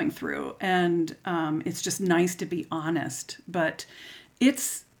I'm going through. And it's just nice to be honest, but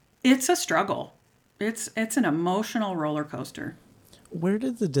it's a struggle. It's an emotional roller coaster. Where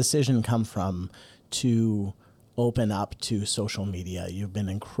did the decision come from to open up to social media? You've been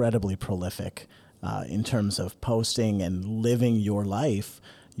incredibly prolific in terms of posting and living your life,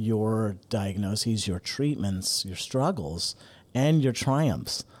 your diagnoses, your treatments, your struggles, and your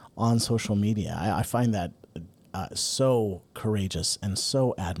triumphs on social media. I find that so courageous and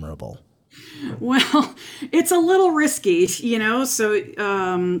so admirable. Well, it's a little risky,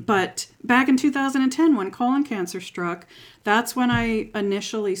 but back in 2010 when colon cancer struck, that's when I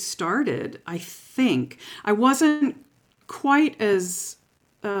initially started, I think. I wasn't quite as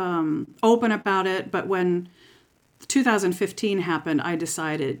open about it, but when 2015 happened, I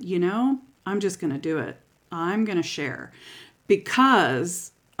decided, I'm just going to do it. I'm going to share.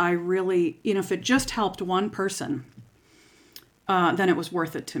 Because I really, if it just helped one person, then it was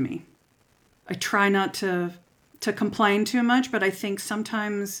worth it to me. I try not to complain too much, but I think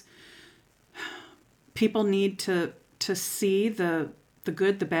sometimes people need to see the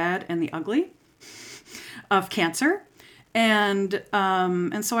good, the bad, and the ugly of cancer. And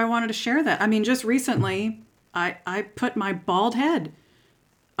so I wanted to share that. I mean, just recently, I put my bald head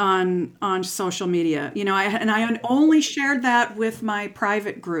on social media, I only shared that with my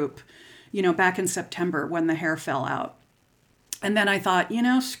private group, back in September when the hair fell out. And then I thought,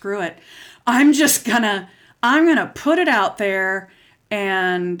 screw it. I'm gonna put it out there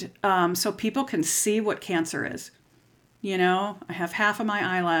and so people can see what cancer is. I have half of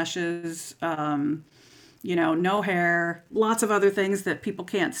my eyelashes, no hair, lots of other things that people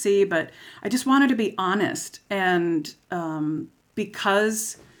can't see, but I just wanted to be honest. And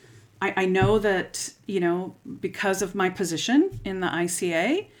because I know that, because of my position in the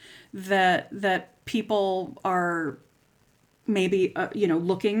ICA, that people are maybe,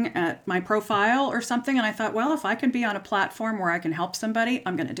 looking at my profile or something. And I thought, well, if I can be on a platform where I can help somebody,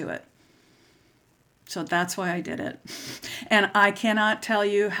 I'm going to do it. So that's why I did it. And I cannot tell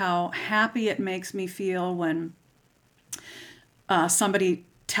you how happy it makes me feel when somebody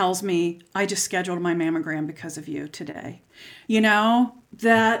tells me, I just scheduled my mammogram because of you today.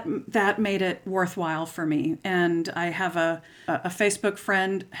 That made it worthwhile for me. And I have a Facebook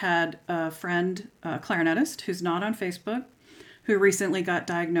friend, had a friend, a clarinetist, who's not on Facebook, who recently got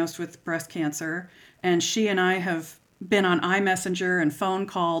diagnosed with breast cancer. And she and I have been on iMessenger and phone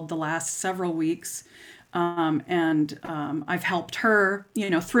called the last several weeks. And I've helped her,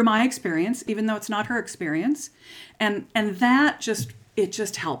 through my experience, even though it's not her experience. And that it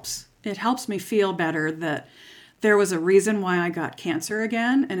just helps. It helps me feel better that there was a reason why I got cancer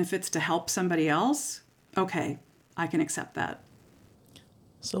again. And if it's to help somebody else, okay, I can accept that.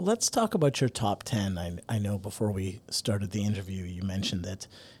 So let's talk about your top 10. I know before we started the interview, you mentioned that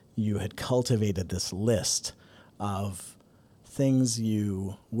you had cultivated this list of things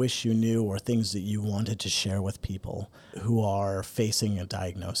you wish you knew or things that you wanted to share with people who are facing a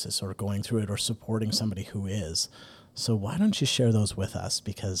diagnosis or going through it or supporting somebody who is. So why don't you share those with us?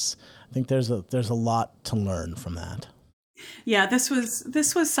 Because I think there's a lot to learn from that. Yeah, this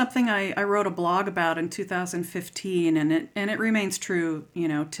was something I wrote a blog about in 2015, and it remains true,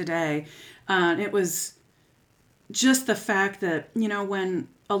 today. It was just the fact that, when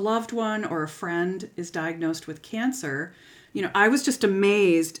a loved one or a friend is diagnosed with cancer, I was just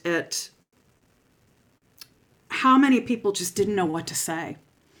amazed at how many people just didn't know what to say,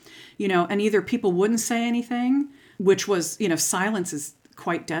 and either people wouldn't say anything, which was, silence is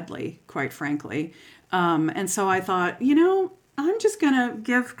quite deadly, quite frankly. And so I thought, I'm just going to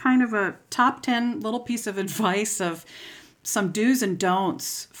give kind of a top 10 little piece of advice of some do's and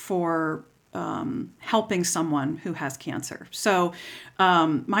don'ts for helping someone who has cancer. So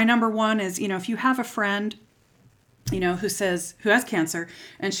my number one is, if you have a friend, who has cancer,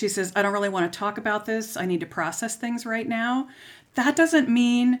 and she says, I don't really want to talk about this, I need to process things right now. That doesn't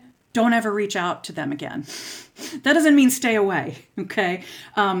mean don't ever reach out to them again. That doesn't mean stay away, okay?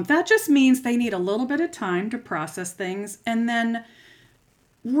 That just means they need a little bit of time to process things, and then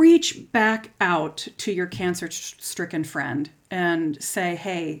reach back out to your cancer-stricken friend and say,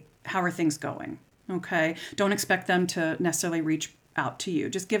 hey, how are things going? Okay? Don't expect them to necessarily reach out to you.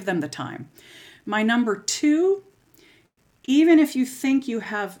 Just give them the time. My number two, even if you think you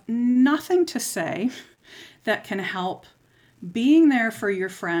have nothing to say that can help, being there for your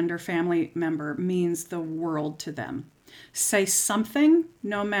friend or family member means the world to them. Say something,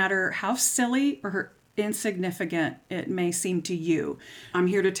 no matter how silly or insignificant it may seem to you. I'm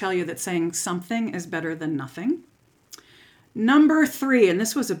here to tell you that saying something is better than nothing. Number three, and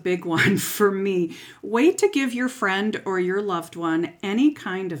this was a big one for me, wait to give your friend or your loved one any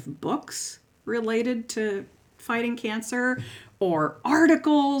kind of books related to fighting cancer or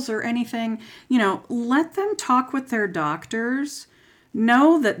articles or anything. Let them talk with their doctors.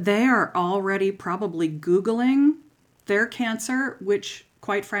 Know that they are already probably Googling their cancer, which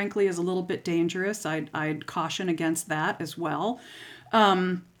quite frankly is a little bit dangerous. I'd caution against that as well.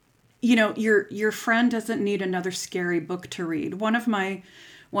 Your friend doesn't need another scary book to read. One of my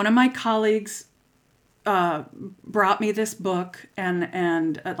colleagues brought me this book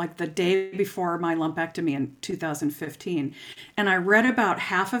and like the day before my lumpectomy in 2015, and I read about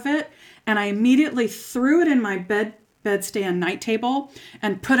half of it, and I immediately threw it in my bedstand night table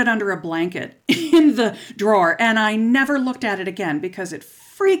and put it under a blanket in the drawer, and I never looked at it again because it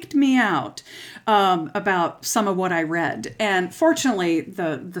freaked me out about some of what I read. And fortunately,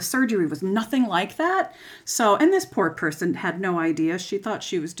 the surgery was nothing like that. So, and this poor person had no idea. She thought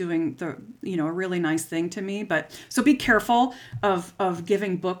she was doing a really nice thing to me. But so be careful of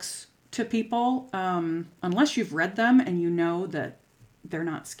giving books to people unless you've read them and you know that they're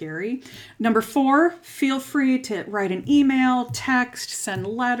not scary. Number four, feel free to write an email, text, send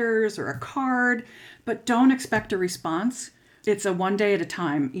letters or a card, but don't expect a response. It's a one day at a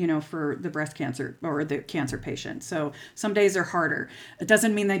time, for the breast cancer or the cancer patient. So some days are harder. It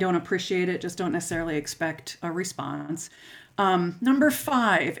doesn't mean they don't appreciate it. Just don't necessarily expect a response. Number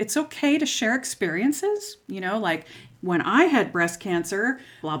five, it's okay to share experiences, like when I had breast cancer,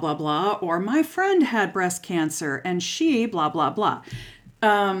 blah, blah, blah, or my friend had breast cancer and she, blah, blah, blah.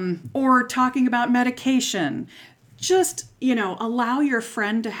 Or talking about medication. Just, allow your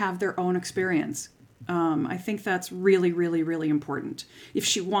friend to have their own experience. I think that's really, really, really important. If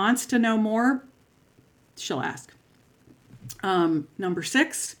she wants to know more, she'll ask. Number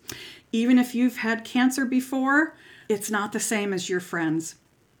six, even if you've had cancer before, it's not the same as your friends.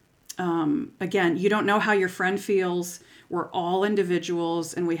 Again, you don't know how your friend feels. We're all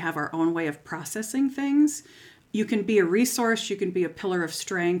individuals and we have our own way of processing things. You can be a resource, you can be a pillar of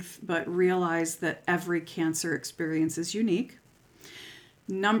strength, but realize that every cancer experience is unique.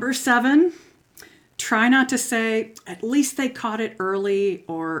 Number seven, try not to say, at least they caught it early,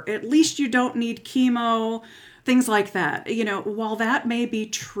 or at least you don't need chemo, things like that. While that may be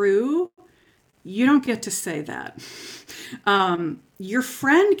true, you don't get to say that. Your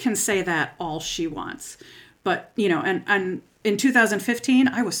friend can say that all she wants. But, and in 2015,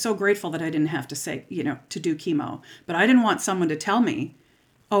 I was so grateful that I didn't have to say, to do chemo. But I didn't want someone to tell me,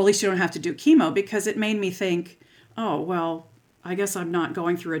 oh, at least you don't have to do chemo, because it made me think, oh, well, I guess I'm not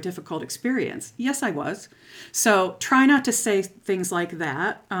going through a difficult experience. Yes, I was. So try not to say things like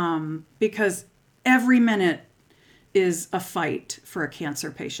that, because every minute is a fight for a cancer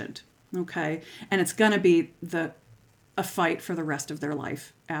patient, okay? And it's going to be a fight for the rest of their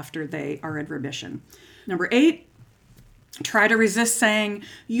life after they are in remission. Number eight, try to resist saying,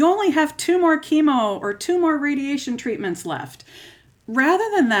 you only have 2 more chemo or 2 more radiation treatments left. Rather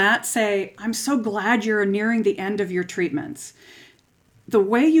than that, say, I'm so glad you're nearing the end of your treatments. The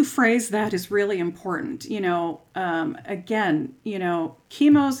way you phrase that is really important. Again,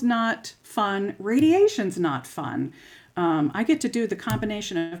 chemo's not fun, radiation's not fun. I get to do the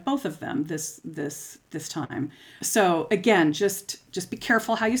combination of both of them this time. So again, just be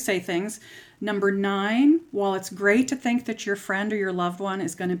careful how you say things. Number 9, while it's great to think that your friend or your loved one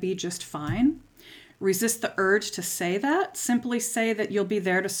is going to be just fine, resist the urge to say that. Simply say that you'll be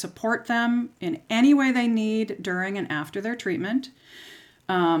there to support them in any way they need during and after their treatment.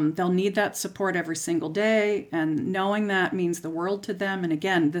 They'll need that support every single day, and knowing that means the world to them. And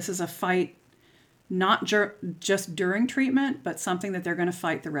again, this is a fight not just during treatment, but something that they're going to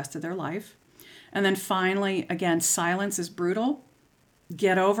fight the rest of their life. And then finally, again, silence is brutal.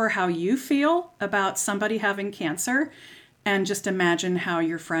 Get over how you feel about somebody having cancer and just imagine how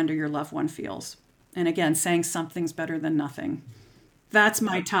your friend or your loved one feels. And again, saying something's better than nothing. That's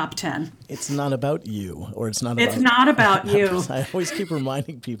my top 10. It's not about you, or it's not about you. I always keep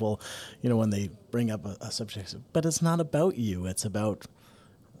reminding people, when they bring up a subject, but it's not about you. It's about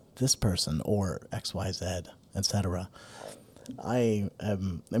this person or XYZ, etc. I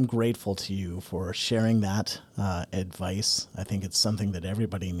am grateful to you for sharing that advice. I think it's something that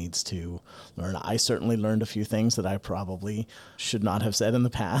everybody needs to learn. I certainly learned a few things that I probably should not have said in the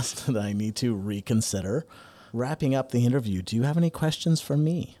past that I need to reconsider. Wrapping up the interview, do you have any questions for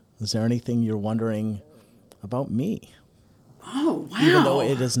me? Is there anything you're wondering about me? Oh, wow. Even though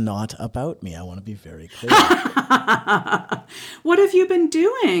it is not about me, I want to be very clear. What have you been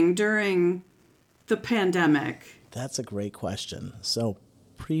doing during the pandemic? That's a great question. So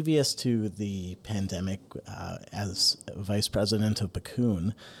previous to the pandemic, as vice president of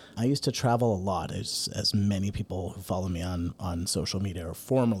Bakun, I used to travel a lot, as many people who follow me on social media or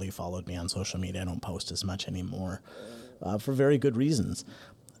formerly followed me on social media. I don't post as much anymore for very good reasons.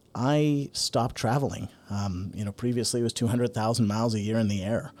 I stopped traveling. Previously it was 200,000 miles a year in the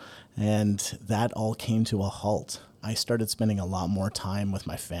air, and that all came to a halt. I started spending a lot more time with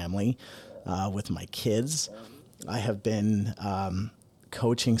my family, with my kids. I have been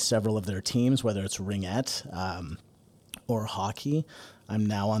coaching several of their teams, whether it's ringette or hockey. I'm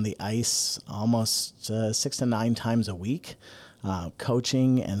now on the ice almost 6 to 9 times a week,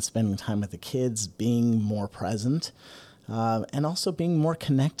 coaching and spending time with the kids, being more present, and also being more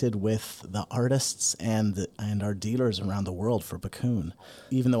connected with the artists and our dealers around the world for Bakun.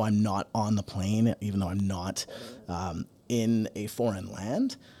 Even though I'm not on the plane, even though I'm not in a foreign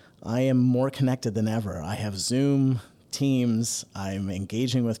land, I am more connected than ever. I have Zoom, Teams, I'm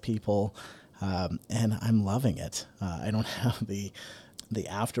engaging with people, and I'm loving it. I don't have the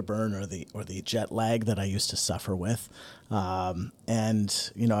afterburn or the jet lag that I used to suffer with. I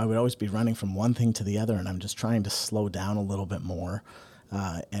would always be running from one thing to the other, and I'm just trying to slow down a little bit more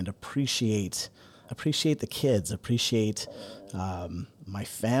and appreciate the kids, appreciate my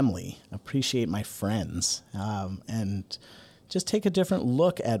family, appreciate my friends, and just take a different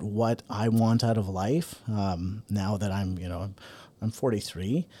look at what I want out of life. Now that I'm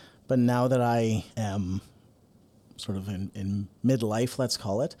 43, but now that I am sort of in midlife, let's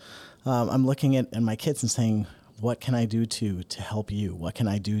call it, I'm looking at my kids and saying, what can I do to help you? What can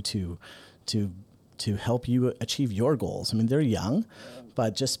I do to help you achieve your goals? I mean, they're young,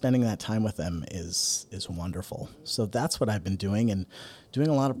 but just spending that time with them is wonderful. So that's what I've been doing, and doing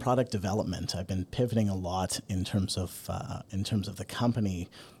a lot of product development. I've been pivoting a lot in terms of the company.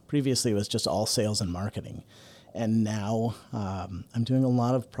 Previously, it was just all sales and marketing. And now I'm doing a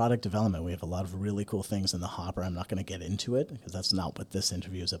lot of product development. We have a lot of really cool things in the hopper. I'm not going to get into it because that's not what this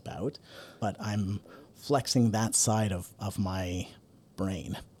interview is about. But I'm flexing that side of my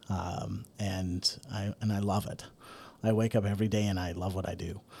brain, and I love it. I wake up every day and I love what I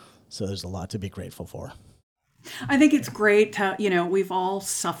do. So there's a lot to be grateful for. I think it's great how, we've all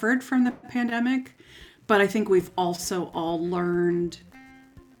suffered from the pandemic, but I think we've also all learned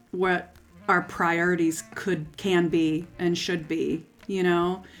what our priorities can be and should be,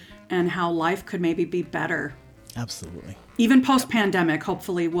 and how life could maybe be better. Absolutely. Even post-pandemic,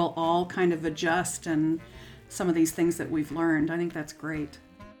 hopefully we'll all kind of adjust and some of these things that we've learned. I think that's great.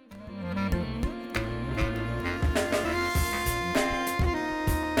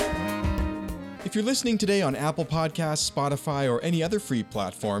 If you're listening today on Apple Podcasts, Spotify, or any other free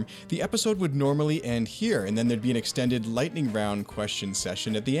platform, the episode would normally end here, and then there'd be an extended lightning round question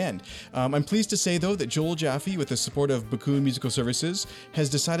session at the end. I'm pleased to say, though, that Joel Jaffe, with the support of Bakun Musical Services, has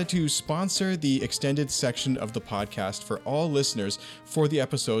decided to sponsor the extended section of the podcast for all listeners for the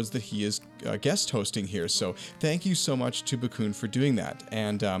episodes that he is guest hosting here. So thank you so much to Bakun for doing that.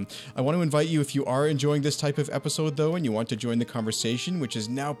 And I want to invite you, if you are enjoying this type of episode, though, and you want to join the conversation, which is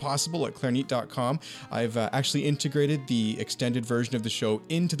now possible at Clarineat.com. I've actually integrated the extended version of the show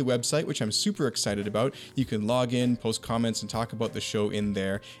into the website, which I'm super excited about. You can log in, post comments, and talk about the show in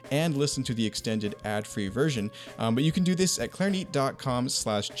there, and listen to the extended ad-free version. But you can do this at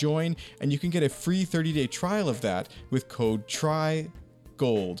clarineat.com/join, and you can get a free 30-day trial of that with code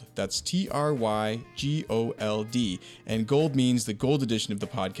TRYGOLD. That's TRYGOLD. And gold means the gold edition of the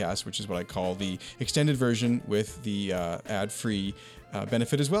podcast, which is what I call the extended version with the ad-free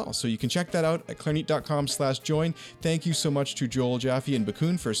benefit as well. So you can check that out at clarineat.com/join. Thank you so much to Joel, Jaffe, and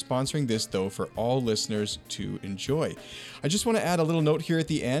Bakun for sponsoring this, though, for all listeners to enjoy. I just want to add a little note here at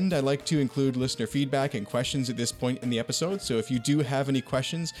the end. I like to include listener feedback and questions at this point in the episode. So if you do have any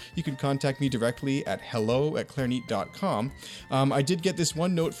questions, you can contact me directly at hello@clarineat.com. I did get this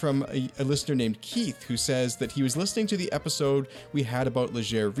one note from a listener named Keith, who says that he was listening to the episode we had about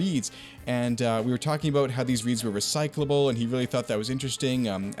Leger reeds, and we were talking about how these reeds were recyclable, and he really thought that was interesting,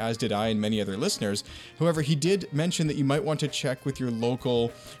 as did I and many other listeners. However, he did mention that you might want to check with your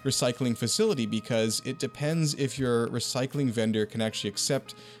local recycling facility, because it depends if your recycling vendor can actually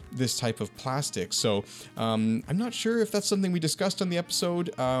accept this type of plastic. So I'm not sure if that's something we discussed on the episode.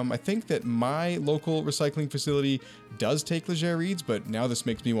 I think that my local recycling facility does take Leger reeds, but now this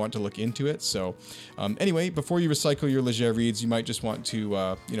makes me want to look into it. So anyway, before you recycle your Leger reeds, you might just want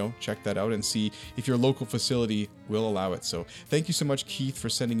to check that out and see if your local facility will allow it. So thank you so much, Keith, for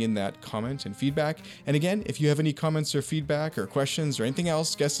sending in that comment and feedback. And again, if you have any comments or feedback or questions or anything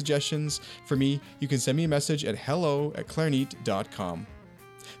else, guest suggestions for me, you can send me a message at hello@clarineat.com.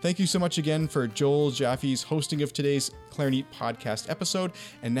 Thank you so much again for Joel Jaffe's hosting of today's Clarineat Podcast episode.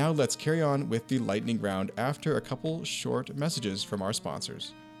 And now let's carry on with the lightning round after a couple short messages from our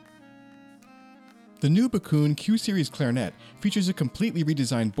sponsors. The new Bakun Q-Series clarinet features a completely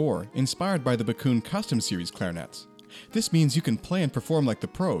redesigned bore inspired by the Bakun Custom Series clarinets. This means you can play and perform like the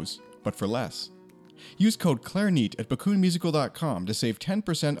pros, but for less. Use code Clarineat at bakunmusical.com to save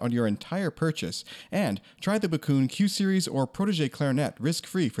 10% on your entire purchase, and try the Bakun Q-Series or Protégé clarinet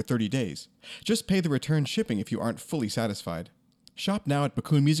risk-free for 30 days. Just pay the return shipping if you aren't fully satisfied. Shop now at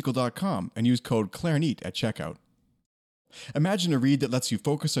bakunmusical.com and use code Clarineat at checkout. Imagine a reed that lets you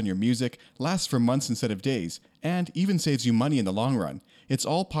focus on your music, lasts for months instead of days, and even saves you money in the long run. It's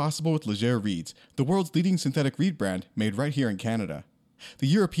all possible with Leger Reeds, the world's leading synthetic reed brand made right here in Canada. The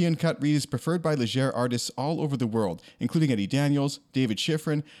European cut reed is preferred by Leger artists all over the world, including Eddie Daniels, David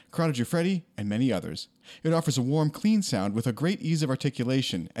Schifrin, Corrado Giuffretti, and many others. It offers a warm, clean sound with a great ease of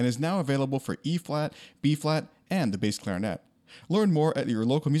articulation and is now available for E-flat, B-flat, and the bass clarinet. Learn more at your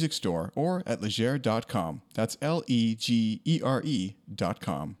local music store or at leger.com. That's LEGERE.com.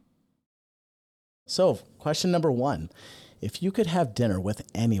 So, question number 1. If you could have dinner with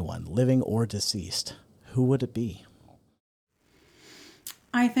anyone, living or deceased, who would it be?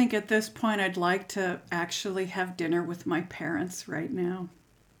 I think at this point I'd like to actually have dinner with my parents right now.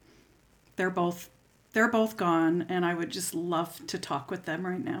 They're both gone, and I would just love to talk with them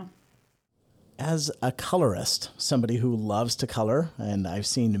right now. As a colorist, somebody who loves to color, and I've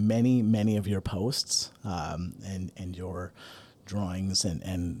seen many of your posts and your drawings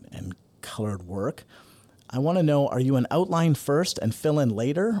and colored work, I want to know, are you an outline first and fill in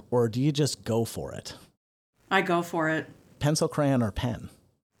later, or do you just go for it? I go for it. Pencil, crayon, or pen?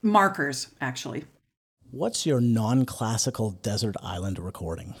 Markers, actually. What's your non-classical desert island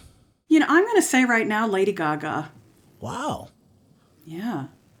recording? I'm going to say right now, Lady Gaga. Wow. Yeah.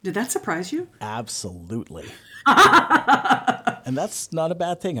 Did that surprise you? Absolutely. And that's not a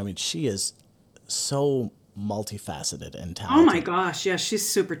bad thing. I mean, she is so multifaceted and talented. Oh my gosh, yes, she's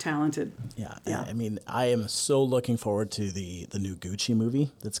super talented. Yeah. I mean, I am so looking forward to the new Gucci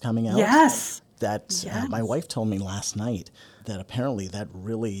movie that's coming out. Yes. My wife told me last night that apparently that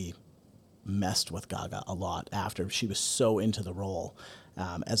really messed with Gaga a lot after she was so into the role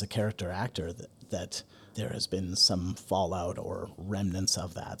as a character actor that there has been some fallout or remnants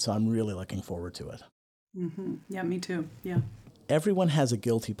of that. So I'm really looking forward to it. Mm-hmm. Yeah, me too. Yeah. Everyone has a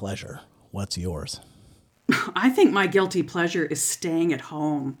guilty pleasure. What's yours? I think my guilty pleasure is staying at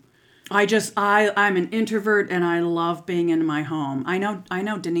home. I'm an introvert and I love being in my home. I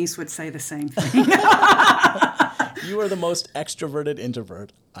know Denise would say the same thing. You are the most extroverted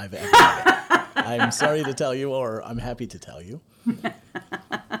introvert I've ever met. I'm sorry to tell you, or I'm happy to tell you.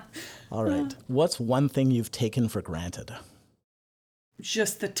 All right. What's one thing you've taken for granted?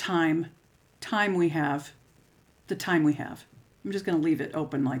 Just the time we have. The time we have. I'm just going to leave it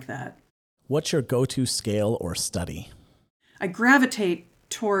open like that. What's your go-to scale or study? I gravitate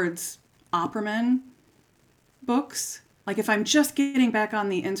towards Opperman books. Like if I'm just getting back on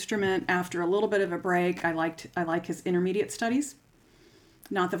the instrument after a little bit of a break, I like his intermediate studies,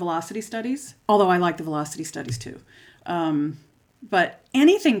 not the velocity studies. Although I like the velocity studies too. But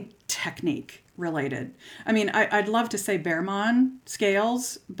anything technique related. I mean, I'd love to say Behrman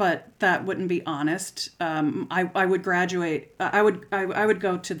scales, but that wouldn't be honest. I would graduate. I would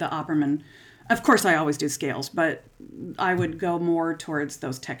go to the Opperman. Of course, I always do scales, but I would go more towards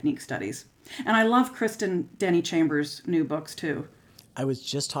those technique studies. And I love Kristen Denny Chambers' new books too. I was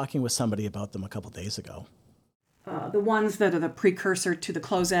just talking with somebody about them a couple days ago. the ones that are the precursor to the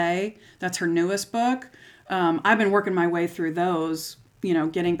Closé. That's her newest book. I've been working my way through those,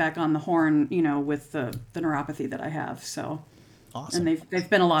 getting back on the horn, with the neuropathy that I have. So, awesome. And they've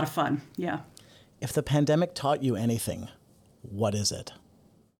been a lot of fun. Yeah. If the pandemic taught you anything, what is it?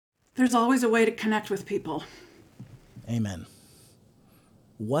 There's always a way to connect with people. Amen.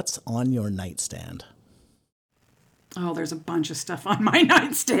 What's on your nightstand? Oh, there's a bunch of stuff on my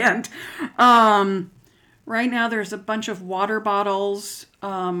nightstand. Right now, there's a bunch of water bottles,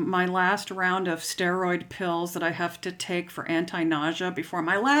 my last round of steroid pills that I have to take for anti-nausea before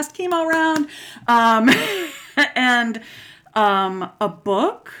my last chemo round, and a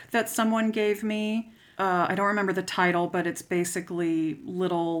book that someone gave me. I don't remember the title, but it's basically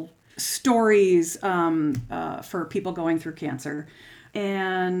little stories for people going through cancer.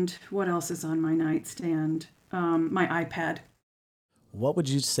 And what else is on my nightstand? My iPad. What would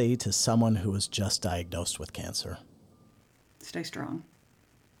you say to someone who was just diagnosed with cancer? Stay strong.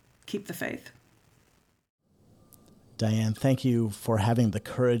 Keep the faith. Diane, thank you for having the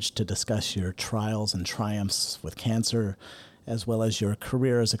courage to discuss your trials and triumphs with cancer, as well as your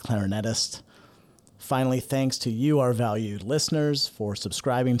career as a clarinetist. Finally, thanks to you, our valued listeners, for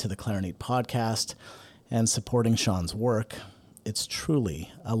subscribing to the Clarineat Podcast and supporting Sean's work. It's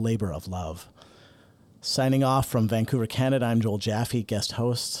truly a labor of love. Signing off from Vancouver, Canada, I'm Joel Jaffe, guest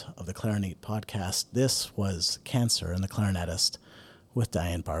host of the Clarineat Podcast. This was Cancer and the Clarinetist with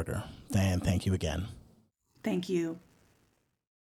Diane Barger. Diane, thank you again. Thank you.